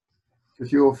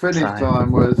 Because your finish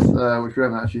time was, which we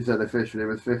haven't actually said officially,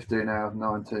 was 15 hours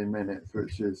 19 minutes,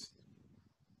 which is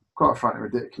quite frankly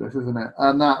ridiculous, isn't it?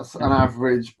 And that's an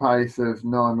average pace of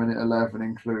 9 minute 11,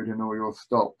 including all your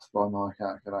stops by my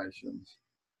calculations.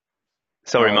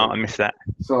 Sorry, Mark, I missed that.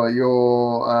 Sorry,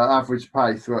 your average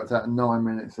pace worked out 9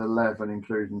 minutes 11,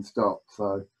 including stops.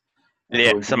 So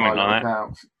Yeah, something like that.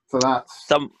 Counts. So that's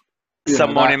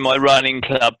someone in my running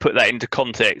club put that into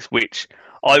context, which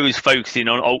I was focusing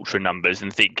on ultra numbers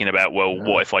and thinking about, well,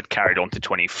 what if I'd carried on to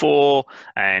 24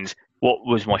 and what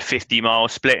was my 50-mile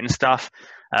split and stuff.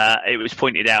 It was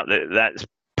pointed out that that's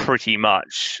pretty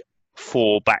much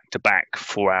 4 back-to-back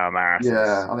 4-hour marathons.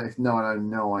 Yeah, I think it's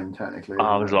 9:09 technically.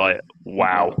 I was like,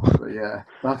 wow. But yeah,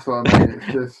 that's what I mean.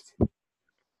 It's just,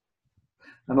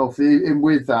 and obviously,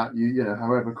 with that, you know,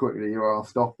 however quickly you are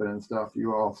stopping and stuff,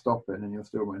 you are stopping, and you're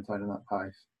still maintaining that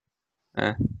pace.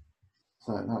 Yeah.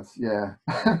 So that's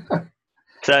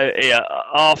So yeah,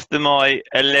 after my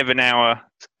 11-hour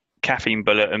caffeine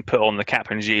bullet and put on the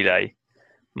Cap and Gilet,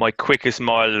 my quickest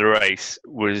mile of the race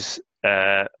was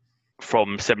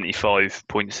from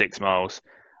 75.6 miles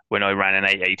when I ran an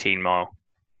 8:18 mile.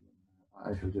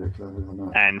 That's ridiculous, isn't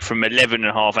it? And from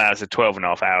 11.5 hours to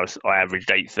 12.5 hours, I averaged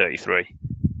 8:33.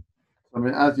 I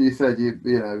mean, as you said, you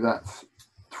know, that's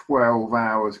 12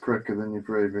 hours quicker than your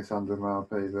previous 100-mile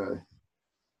PB.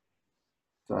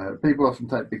 So people often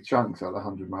take big chunks out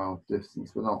of the 100-mile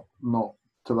distance, but not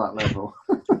to that level.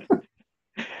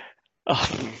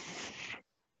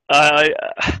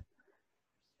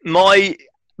 My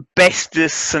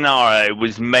bestest scenario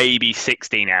was maybe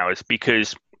 16 hours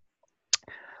because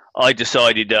I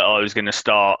decided that I was going to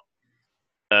start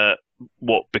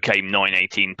what became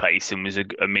 9:18 pace and was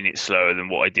a minute slower than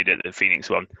what I did at the Phoenix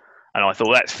one. And I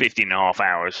thought that's 15.5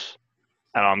 hours.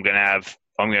 And I'm going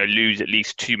to lose at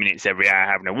least 2 minutes every hour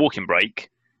having a walking break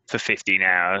for 15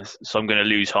 hours. So I'm going to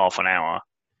lose half an hour,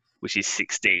 which is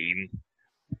 16.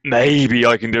 Maybe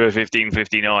I can do a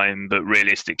 15:59, but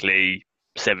realistically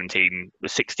 16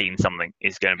 something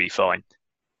is going to be fine.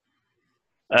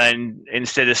 And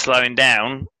instead of slowing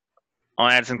down,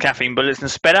 I had some caffeine bullets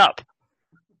and sped up.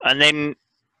 And then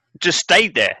just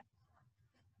stayed there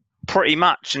pretty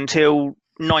much until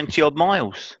 90 odd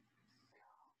miles.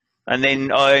 And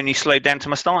then I only slowed down to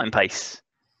my starting pace.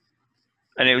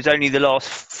 And it was only the last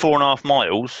 4.5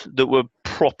 miles that were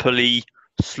properly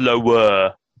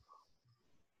slower.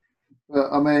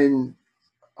 But I mean,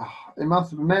 it must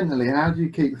have mentally, how do you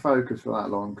keep focus for that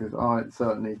long? Because I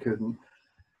certainly couldn't.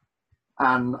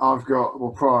 And I've got,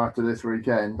 well, prior to this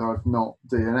weekend, I've not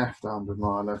DNF'd 100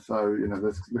 miler. So, you know,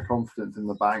 there's the confidence in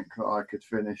the bank that I could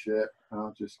finish it. And I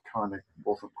just kind of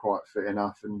wasn't quite fit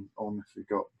enough and honestly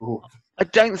got bored. I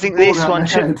don't think this one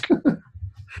took.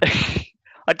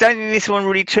 I don't think this one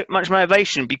really took much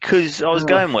motivation because I was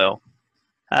going well.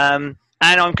 And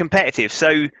I'm competitive.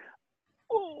 So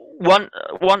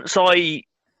once I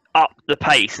upped the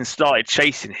pace and started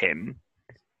chasing him,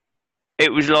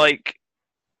 it was like,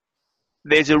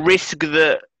 there's a risk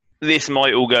that this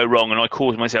might all go wrong and I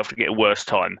cause myself to get a worse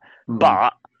time.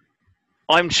 But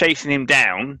I'm chasing him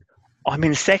down. I'm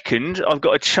in second. I've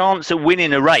got a chance of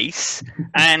winning a race.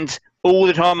 And all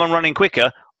the time I'm running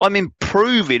quicker, I'm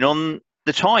improving on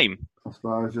the time. I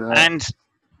suppose, yeah. And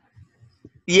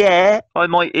yeah,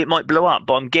 it might blow up,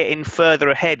 but I'm getting further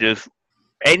ahead of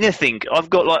anything.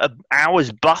 I've got like an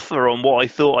hour's buffer on what I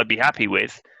thought I'd be happy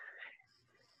with.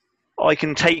 I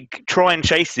can try and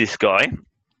chase this guy.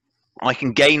 I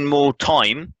can gain more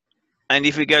time, and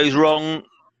if it goes wrong,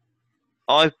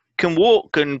 I can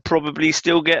walk and probably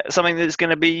still get something that's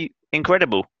going to be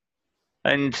incredible.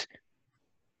 And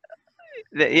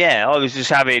yeah, I was just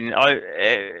having.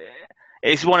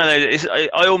 It's one of those.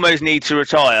 I almost need to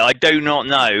retire. I do not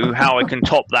know how I can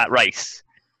top that race.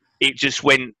 It just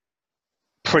went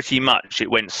pretty much. It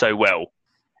went so well.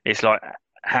 It's like,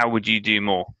 how would you do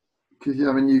more? Because,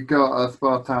 I mean, you've got a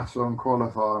Spartathlon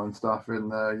qualifier and stuff in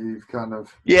there. You've kind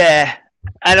of... Yeah,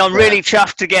 and I'm really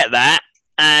chuffed to get that,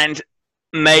 and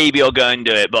maybe I'll go and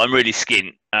do it, but I'm really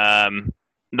skint. I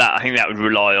think that would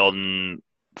rely on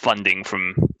funding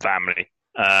from family.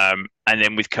 And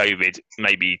then with COVID,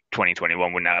 maybe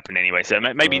 2021 wouldn't happen anyway. So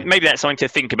maybe that's something to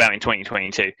think about in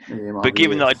 2022. Yeah, but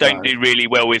given that I don't do really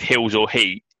well with hills or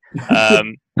heat,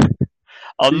 I'm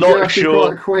not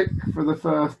sure... quite quick for the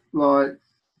first,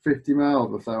 50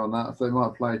 miles or so on that, so it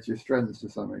might play to your strengths to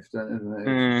some extent, isn't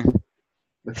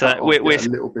it? So we're a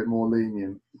little bit more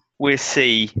lenient. We'll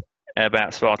see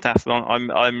about Spartathlon.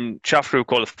 I'm chuffed to have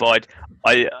qualified.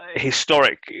 I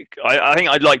think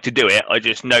I'd like to do it. I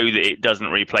just know that it doesn't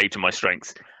really play to my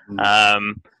strengths.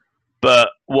 But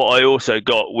what I also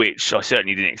got, which I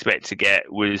certainly didn't expect to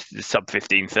get, was the sub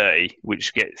 15:30,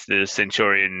 which gets the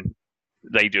Centurion.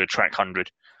 They do a track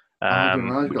 100.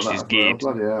 Which is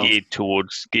geared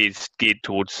towards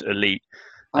elite.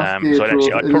 So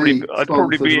I'd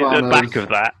probably be at the back of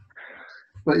that.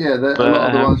 But yeah, a lot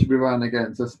of the ones you'll be running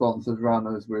against are sponsored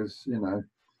runners with,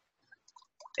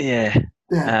 Yeah,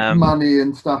 money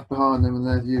and stuff behind them, and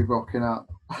there's you rocking up.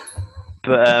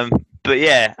 But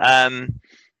yeah.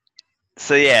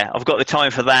 So yeah, I've got the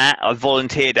time for that. I've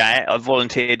volunteered at it. I've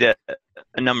volunteered at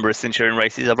a number of Centurion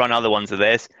races. I've run other ones of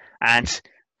theirs, and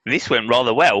this went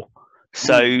rather well.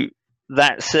 So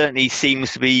that certainly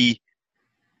seems to be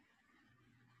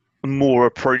more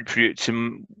appropriate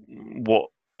to what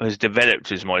has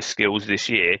developed as my skills this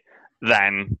year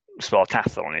than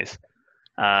Spartathlon is.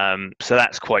 So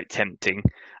that's quite tempting.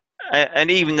 And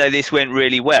even though this went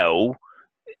really well,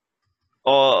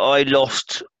 I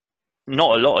lost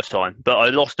not a lot of time, but I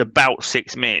lost about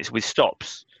 6 minutes with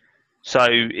stops. So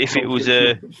if it was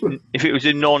a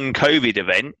non-COVID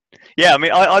event, yeah, I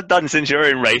mean I've done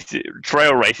Centurion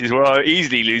trail races where I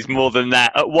easily lose more than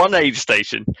that at one aid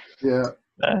station. Yeah.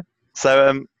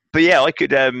 But yeah, I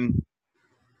could.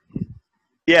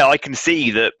 Yeah, I can see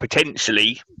that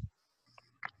potentially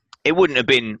it wouldn't have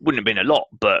been a lot,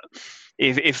 but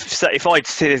if I'd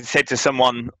said to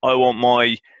someone, I want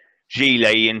my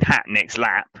gilet and hat next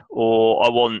lap, or I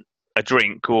want a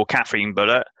drink or caffeine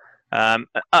bullet,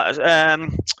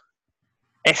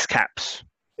 S-caps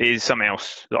is something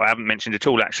else that I haven't mentioned at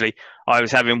all. Actually, I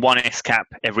was having one S-cap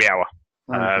every hour.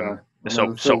 The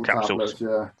salt capsules.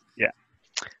 Yeah.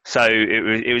 So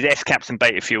it was S-caps and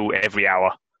beta fuel every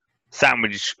hour.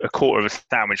 Sandwich, a quarter of a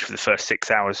sandwich for the first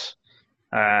 6 hours.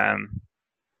 And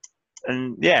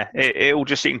yeah, it all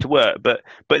just seemed to work. But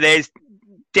there's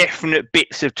definite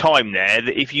bits of time there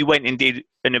that if you went and did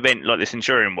an event like the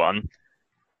Centurion one,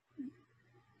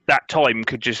 that time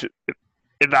could just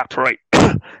evaporate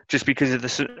just because of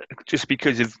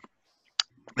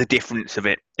the difference of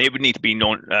it. It would need to be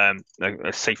a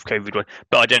safe COVID one,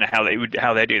 but I don't know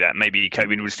how they do that. Maybe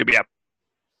COVID would still be up.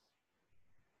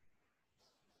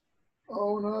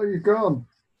 Oh no, you're gone.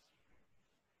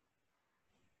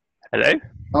 Hello.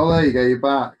 Oh, there you go. You're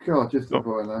back. God, just a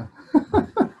point there.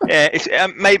 Yeah, it's,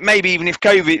 maybe even if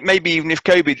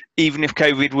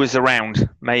COVID was around,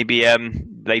 maybe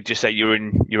they'd just say you're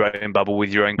in your own bubble with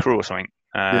your own crew or something.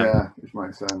 Yeah, which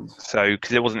makes sense. So,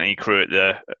 because there wasn't any crew at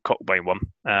the Cockbane one.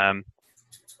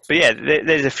 But yeah,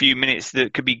 there's a few minutes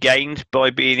that could be gained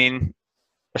by being in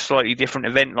a slightly different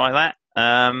event like that.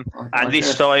 And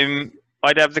this time,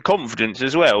 I'd have the confidence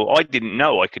as well. I didn't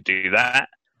know I could do that.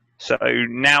 So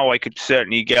now I could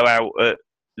certainly go out at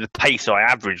the pace I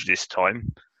averaged this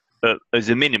time as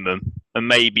a minimum, and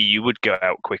maybe you would go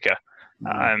out quicker.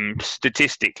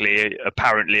 Statistically,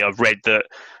 apparently, I've read that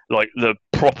like the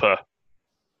proper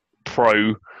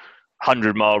pro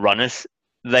 100-mile runners,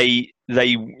 they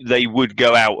would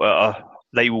go out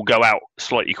they will go out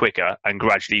slightly quicker and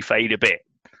gradually fade a bit.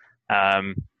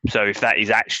 So if that is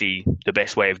actually the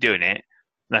best way of doing it,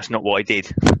 that's not what I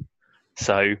did.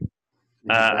 So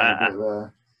and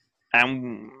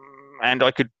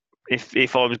I could,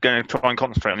 if I was going to try and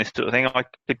concentrate on this sort of thing, I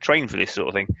could train for this sort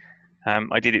of thing.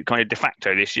 I did it kind of de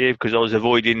facto this year because I was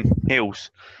avoiding hills,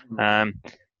 but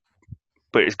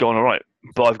it's gone all right.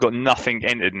 But I've got nothing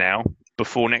entered now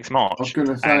before next March. I was going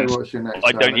to say, what's your next?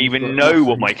 I don't even know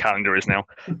what my calendar is now.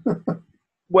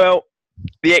 Well,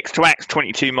 the X2Ax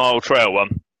 22-mile trail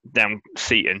one down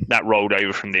Seaton, that rolled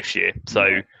over from this year.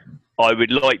 So I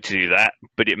would like to do that,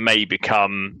 but it may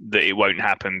become that it won't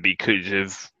happen because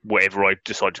of whatever I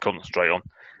decide to concentrate on.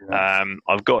 Yeah.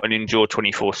 I've got an Endure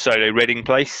 24 solo Reading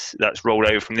place that's rolled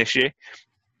over from this year.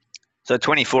 So a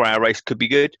 24-hour race could be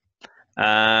good.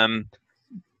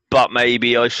 But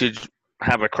maybe I should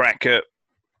have a crack at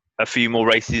a few more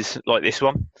races like this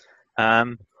one.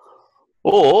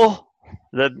 Or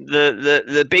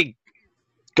the big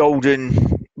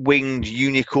golden winged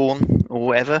unicorn or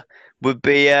whatever would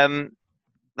be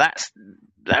that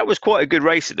was quite a good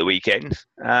race at the weekend.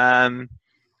 And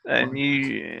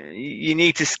you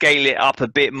need to scale it up a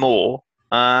bit more.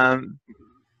 But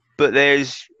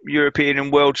there's European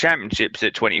and World Championships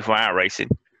at 24-hour racing.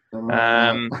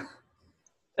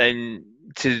 And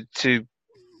to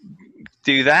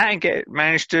do that and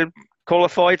manage to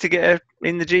qualify to get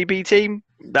in the GB team,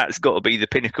 that's got to be the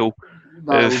pinnacle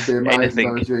of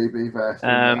anything. GB vest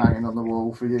hanging on the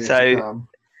wall for years to come.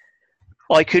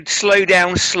 I could slow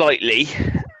down slightly,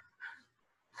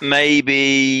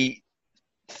 maybe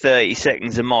 30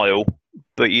 seconds a mile,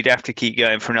 but you'd have to keep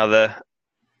going for another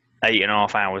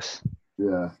 8.5 hours.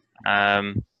 Yeah.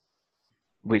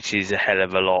 Which is a hell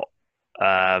of a lot.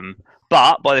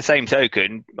 But by the same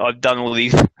token, I've done all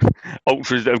these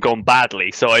ultras that have gone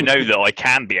badly, so I know that I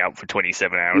can be out for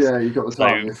 27 hours. Yeah, you've got the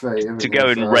time on your feet. To go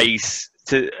and race,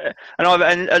 and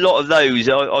a lot of those,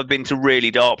 I've been to really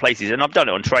dark places, and I've done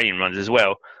it on training runs as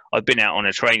well. I've been out on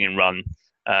a training run,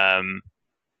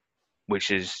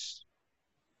 which is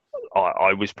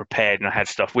I was prepared and I had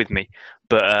stuff with me,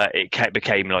 but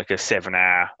became like a 7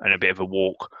 hour and a bit of a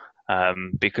walk,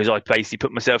 because I basically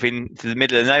put myself into the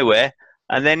middle of nowhere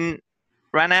and then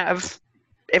ran out of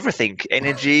everything,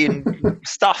 energy and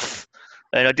stuff.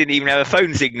 And I didn't even have a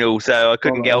phone signal, so I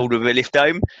couldn't get hold of a lift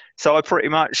home. So I pretty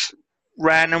much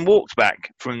ran and walked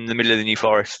back from the middle of the New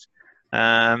Forest.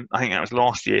 I think that was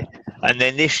last year. And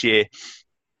then this year,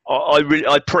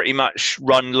 I pretty much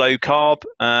run low carb.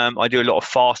 I do a lot of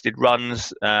fasted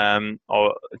runs,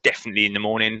 or definitely in the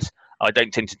mornings. I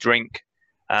don't tend to drink.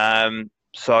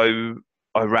 So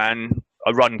I run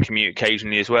commute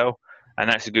occasionally as well. And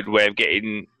that's a good way of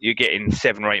you're getting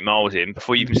 7 or 8 miles in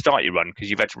before you even start your run, because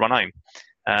you've had to run home.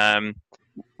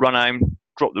 Run home,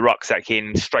 drop the rucksack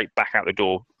in, straight back out the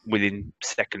door within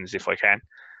seconds if I can.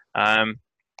 And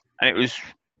it was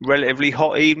relatively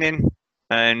hot evening,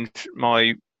 and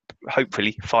my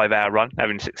hopefully 5-hour run,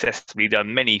 having successfully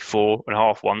done many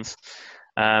 4.5 ones.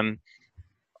 I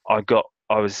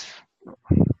was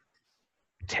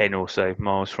 10 or so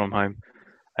miles from home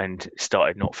and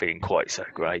started not feeling quite so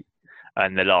great.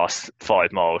 And the last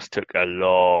 5 miles took a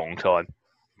long time,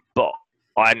 but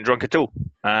I hadn't drunk at all.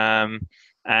 And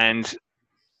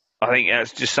I think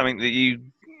that's just something that you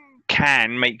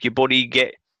can make your body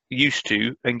get used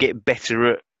to and get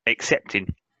better at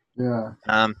accepting. Yeah.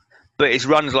 But it's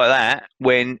runs like that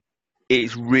when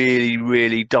it's really,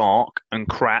 really dark and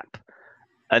crap,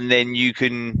 and then you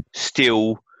can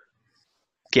still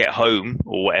get home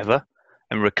or whatever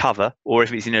and recover. Or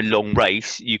if it's in a long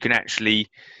race, you can actually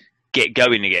get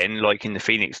going again, like in the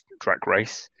Phoenix track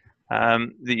race, that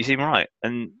you seem right.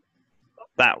 And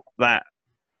that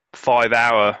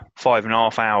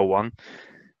 5.5 hour one,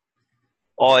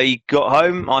 I got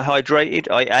home, I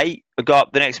hydrated, I ate, I got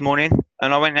up the next morning,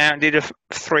 and I went out and did a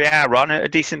 3-hour run at a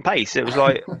decent pace. It was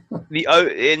like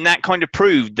and that kind of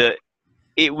proved that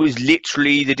it was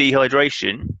literally the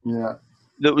dehydration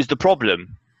that was the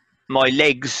problem. My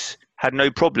legs had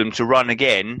no problem to run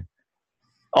again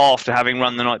after having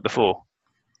run the night before.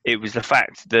 It was the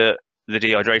fact that the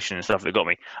dehydration and stuff that got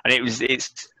me. And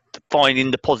it's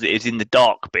finding the positives in the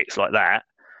dark bits like that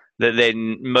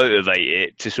then motivate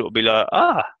it to sort of be like,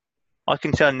 I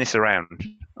can turn this around.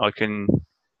 I've been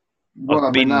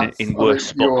in worse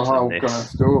spots your whole than this. kind of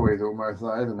story is almost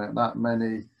that, isn't it? That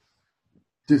many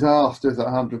disasters at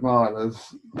 100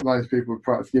 milers, most people would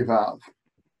perhaps give up,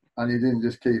 and you didn't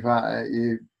just keep at it,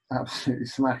 you absolutely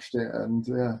smashed it, and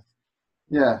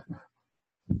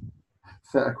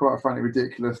set a quite frankly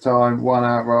ridiculous time, won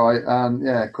outright,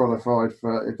 and qualified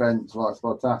for events like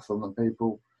Spartathlon that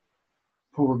people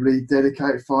probably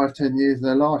dedicate 5-10 years of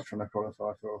their life trying to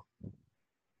qualify for.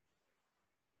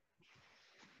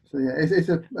 So it's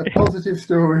a positive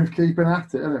story of keeping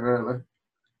at it, isn't it, really?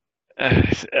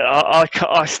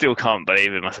 I still can't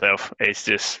believe it myself. It's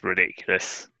just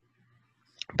ridiculous.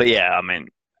 But yeah, I mean,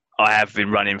 I have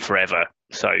been running forever,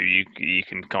 so you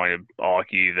can kind of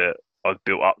argue that I've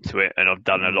built up to it, and I've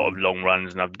done a lot of long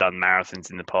runs, and I've done marathons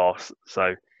in the past.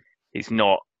 So it's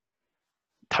not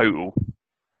totally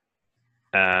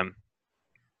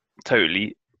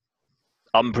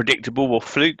unpredictable or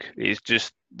fluke. It's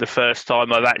just the first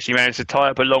time I've actually managed to tie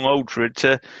up a long ultra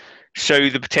to show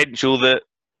the potential that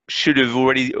should have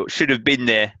been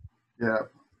there. Yeah.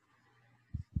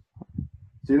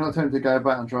 So you're not tempted to go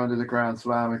back and try and do the Grand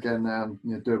Slam again now,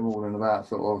 and do them all in about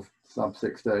sort of sub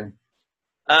 16?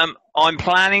 I'm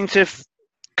planning to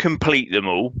complete them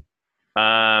all.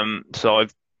 So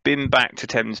I've been back to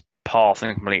Thames Path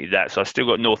and completed that. So I've still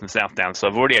got North and South Down. So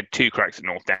I've already had 2 cracks at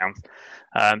North Down.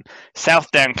 South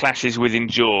Down clashes with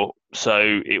Endure,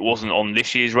 so it wasn't on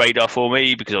this year's radar for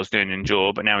me because I was doing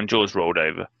Endure, but now Endure's rolled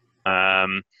over.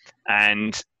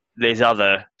 And there's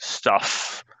other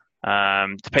stuff,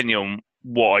 depending on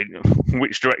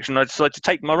which direction I decide to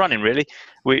take my running, really,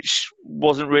 which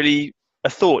wasn't really a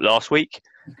thought last week.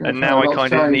 And now I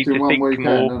kind of need to think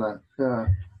more.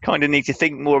 Kind of need to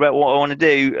think more about what I want to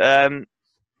do.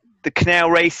 The canal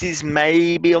races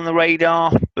may be on the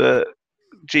radar, but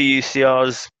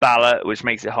GUCR's ballot, which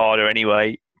makes it harder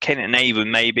anyway. Kent and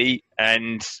Avon maybe,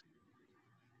 and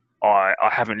I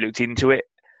haven't looked into it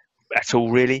at all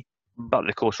really. But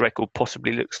the course record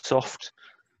possibly looks soft.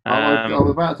 I was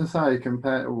about to say,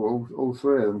 compared all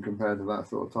 3 of them compared to that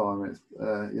sort of time, it's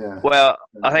Well,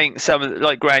 I think some of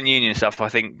like Grand Union stuff. I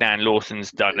think Dan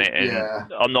Lawson's done it, and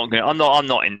I'm not nowhere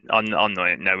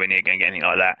near going to get anything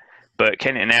like that. But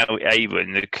Kent and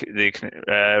Avon,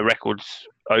 the record's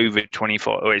over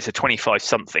 25, or it's a 25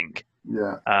 something.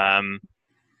 Yeah.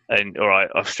 And all right,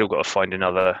 I've still got to find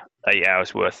another 8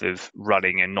 hours worth of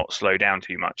running and not slow down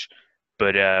too much.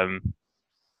 But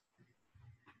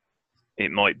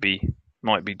it might be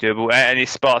doable. And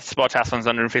it's Spartathlon's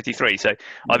 153, so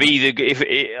I've either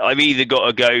got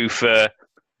to go for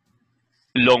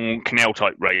long canal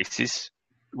type races,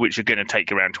 which are going to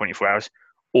take around 24 hours,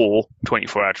 or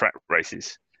 24-hour track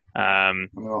races.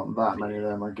 Not that many of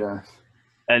them, I guess.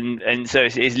 And so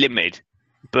it's limited,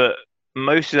 but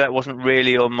most of that wasn't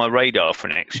really on my radar for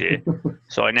next year.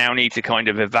 So I now need to kind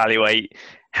of evaluate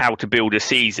how to build a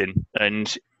season,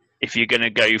 and if you're going to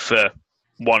go for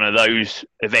one of those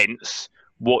events,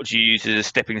 what do you use as a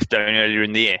stepping stone earlier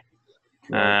in the year?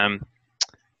 Right.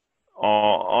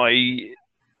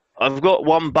 I've got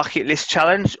one bucket list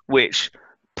challenge, which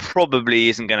probably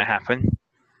isn't going to happen.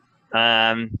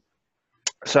 Last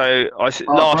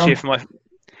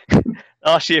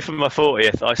year for my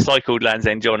 40th, I cycled Land's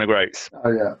End John O'Groats.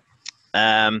 Oh yeah.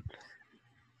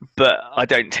 But I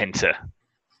don't tend to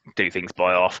do things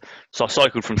by half. So I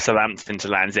cycled from Southampton to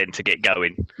Land's End to get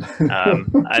going.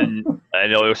 And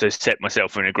I also set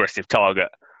myself an aggressive target.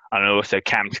 And I also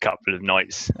camped a couple of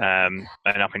nights. And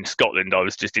up in Scotland, I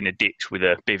was just in a ditch with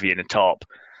a bivvy and a tarp.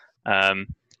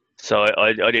 So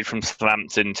I did from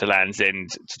Southampton to Land's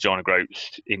End to John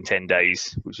O'Groats in 10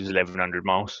 days, which was 1,100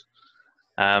 miles.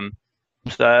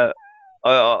 So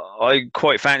I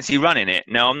quite fancy running it.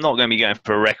 Now, I'm not going to be going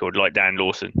for a record like Dan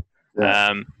Lawson.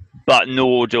 Yeah. But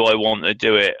nor do I want to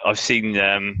do it. I've seen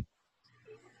the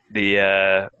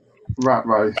Rat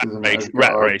race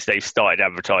they've started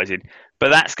advertising, but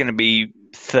that's going to be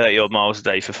 30 odd miles a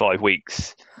day for 5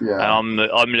 weeks. Yeah, I'm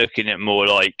looking at more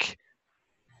like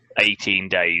 18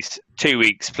 days, 2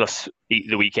 weeks plus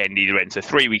the weekend either end, so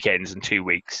 3 weekends and 2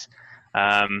 weeks.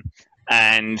 And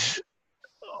the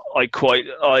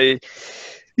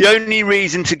only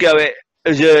reason to go it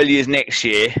as early as next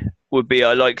year would be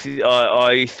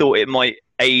I thought it might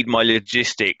aid my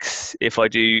logistics if I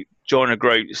do John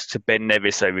O'Groats to Ben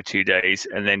Nevis over 2 days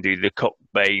and then do the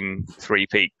Cockbane 3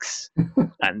 Peaks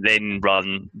and then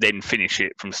finish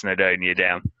it from Snowdonia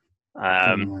down.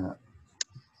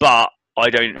 But I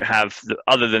don't have,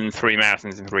 other than 3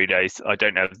 marathons in 3 days, I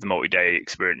don't have the multi-day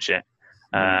experience yet.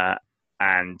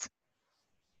 And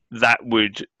that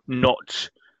would not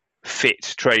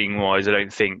fit training-wise, I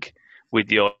don't think, with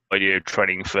the idea of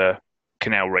training for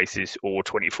canal races or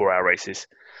 24-hour races.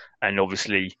 And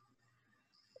obviously,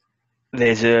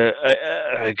 there's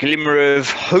a glimmer of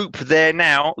hope there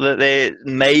now that there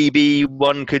maybe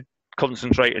one could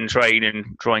concentrate and train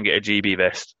and try and get a GB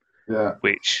vest. Yeah.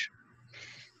 Which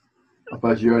I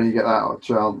suppose you only get that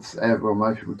chance ever, or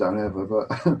most people don't ever, but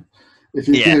if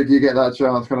you do, you get that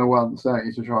chance kind of once, don't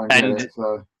you, to try and get it.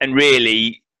 So. And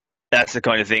really, that's the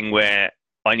kind of thing where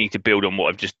I need to build on what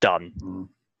I've just done,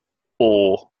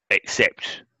 or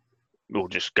accept, or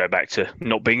just go back to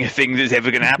not being a thing that's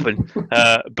ever going to happen.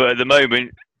 But at the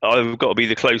moment, I've got to be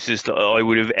the closest that I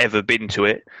would have ever been to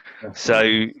it.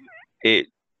 Definitely. So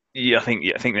I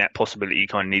think that possibility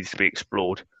kind of needs to be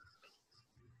explored.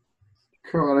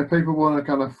 Cool. And if people want to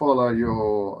kind of follow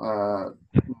your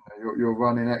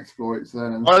running exploits,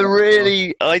 then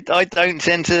I don't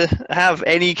tend to have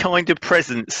any kind of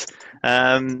presence.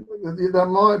 That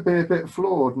might be a bit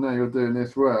flawed now you're doing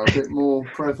this well. A bit more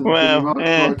presence. You might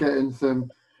start getting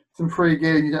some free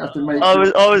gear. You don't have to make.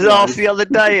 I was asked the other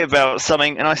day about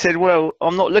something, and I said, "Well,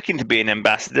 I'm not looking to be an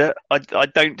ambassador. I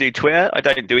don't do Twitter. I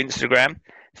don't do Instagram.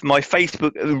 My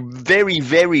Facebook very,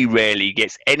 very rarely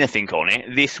gets anything on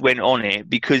it. This went on it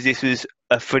because this was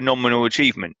a phenomenal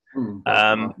achievement.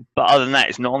 But other than that,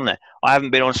 it's not on there. I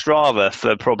haven't been on Strava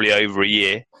for probably over a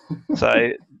year,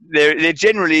 so there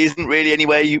generally isn't really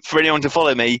anywhere for anyone to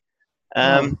follow me.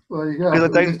 Well, you go. You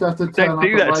just have to turn up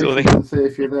at races and see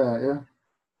if you're there.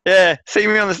 Yeah, see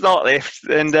me on the start list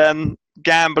and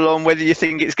gamble on whether you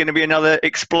think it's going to be another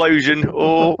explosion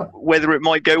or whether it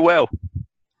might go well.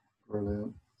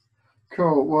 Brilliant.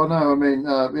 Cool. Well, no, I mean,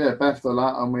 best of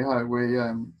luck, and we hope we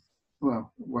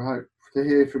hope to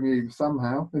hear from you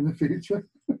somehow in the future.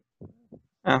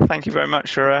 Thank you very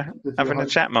much for having a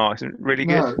chat, Mark. It's really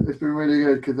good. No, it's been really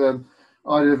good because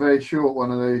I did a very short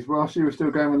one of these whilst you were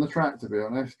still going on the track, to be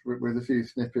honest, with a few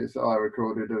snippets that I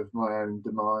recorded of my own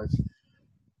demise.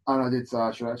 And I did say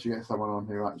I should actually get someone on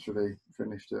who actually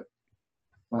finished it.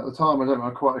 At the time, I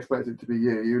quite expected it to be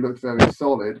you. You looked very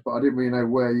solid, but I didn't really know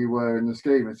where you were in the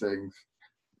scheme of things.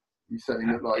 You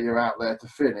certainly looked like you're out there to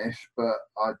finish, but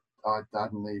I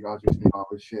hadn't even. I just knew I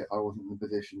was shit. I wasn't in the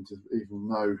position to even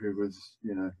know who was,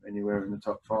 anywhere in the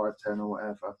top 5, 10 or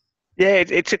whatever. Yeah,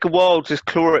 it took a while to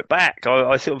claw it back.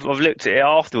 I've looked at it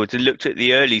afterwards and looked at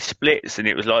the early splits, and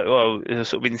it was like, well, it was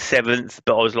sort of in 7th,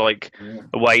 but I was like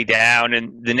way down,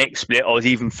 and the next split I was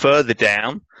even further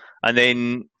down, and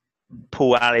then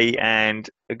Paul Alley and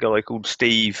a guy called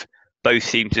Steve both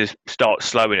seemed to start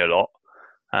slowing a lot.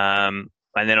 And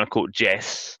then I caught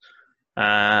Jess.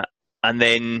 And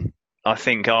then I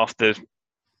think after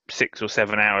 6 or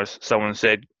 7 hours, someone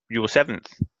said, "You're seventh.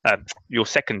 You're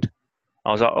second."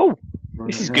 I was like, "Oh,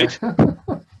 this is good."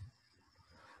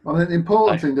 I think the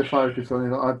important thing to focus on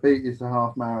is that I beat you to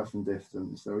half marathon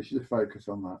distance, so we should focus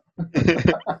on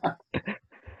that.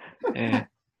 Yeah.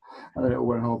 And then it all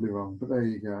went horribly wrong, but there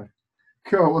you go.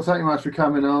 Cool. Well, thank you much for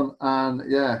coming on, and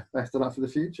yeah, best of luck for the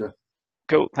future.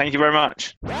 Cool. Thank you very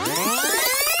much.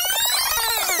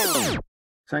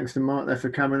 Thanks to Mike there for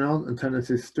coming on and telling us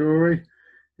his story.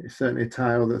 It's certainly a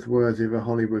tale that's worthy of a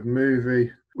Hollywood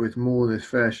movie, with more than his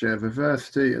fair share of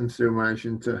adversity and still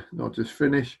managing to not just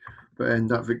finish, but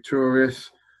end up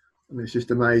victorious. And it's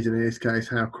just amazing in his case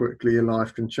how quickly your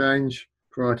life can change.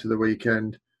 Prior to the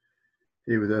weekend,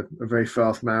 he was a very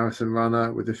fast marathon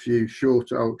runner with a few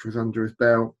shorter ultras under his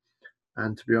belt,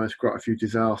 and to be honest, quite a few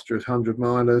disastrous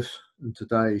 100-milers. And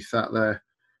today he sat there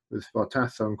with a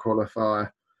Spartathlon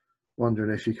qualifier,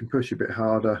 wondering if he can push a bit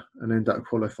harder and end up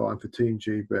qualifying for Team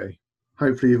GB.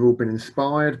 Hopefully you've all been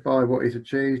inspired by what he's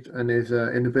achieved and his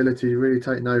inability to really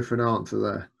take no for an answer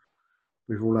there.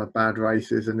 We've all had bad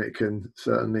races and it can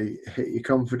certainly hit your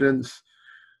confidence.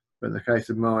 But in the case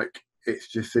of Mike, it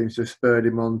just seems to have spurred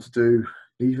him on to do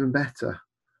even better.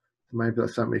 Maybe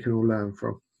that's something we can all learn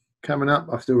from. Coming up,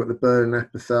 I've still got the Berlin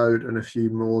episode and a few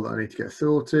more that I need to get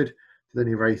sorted. If there's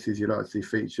any races you'd like to see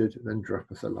featured, then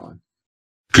drop us a line.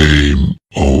 Game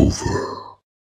over.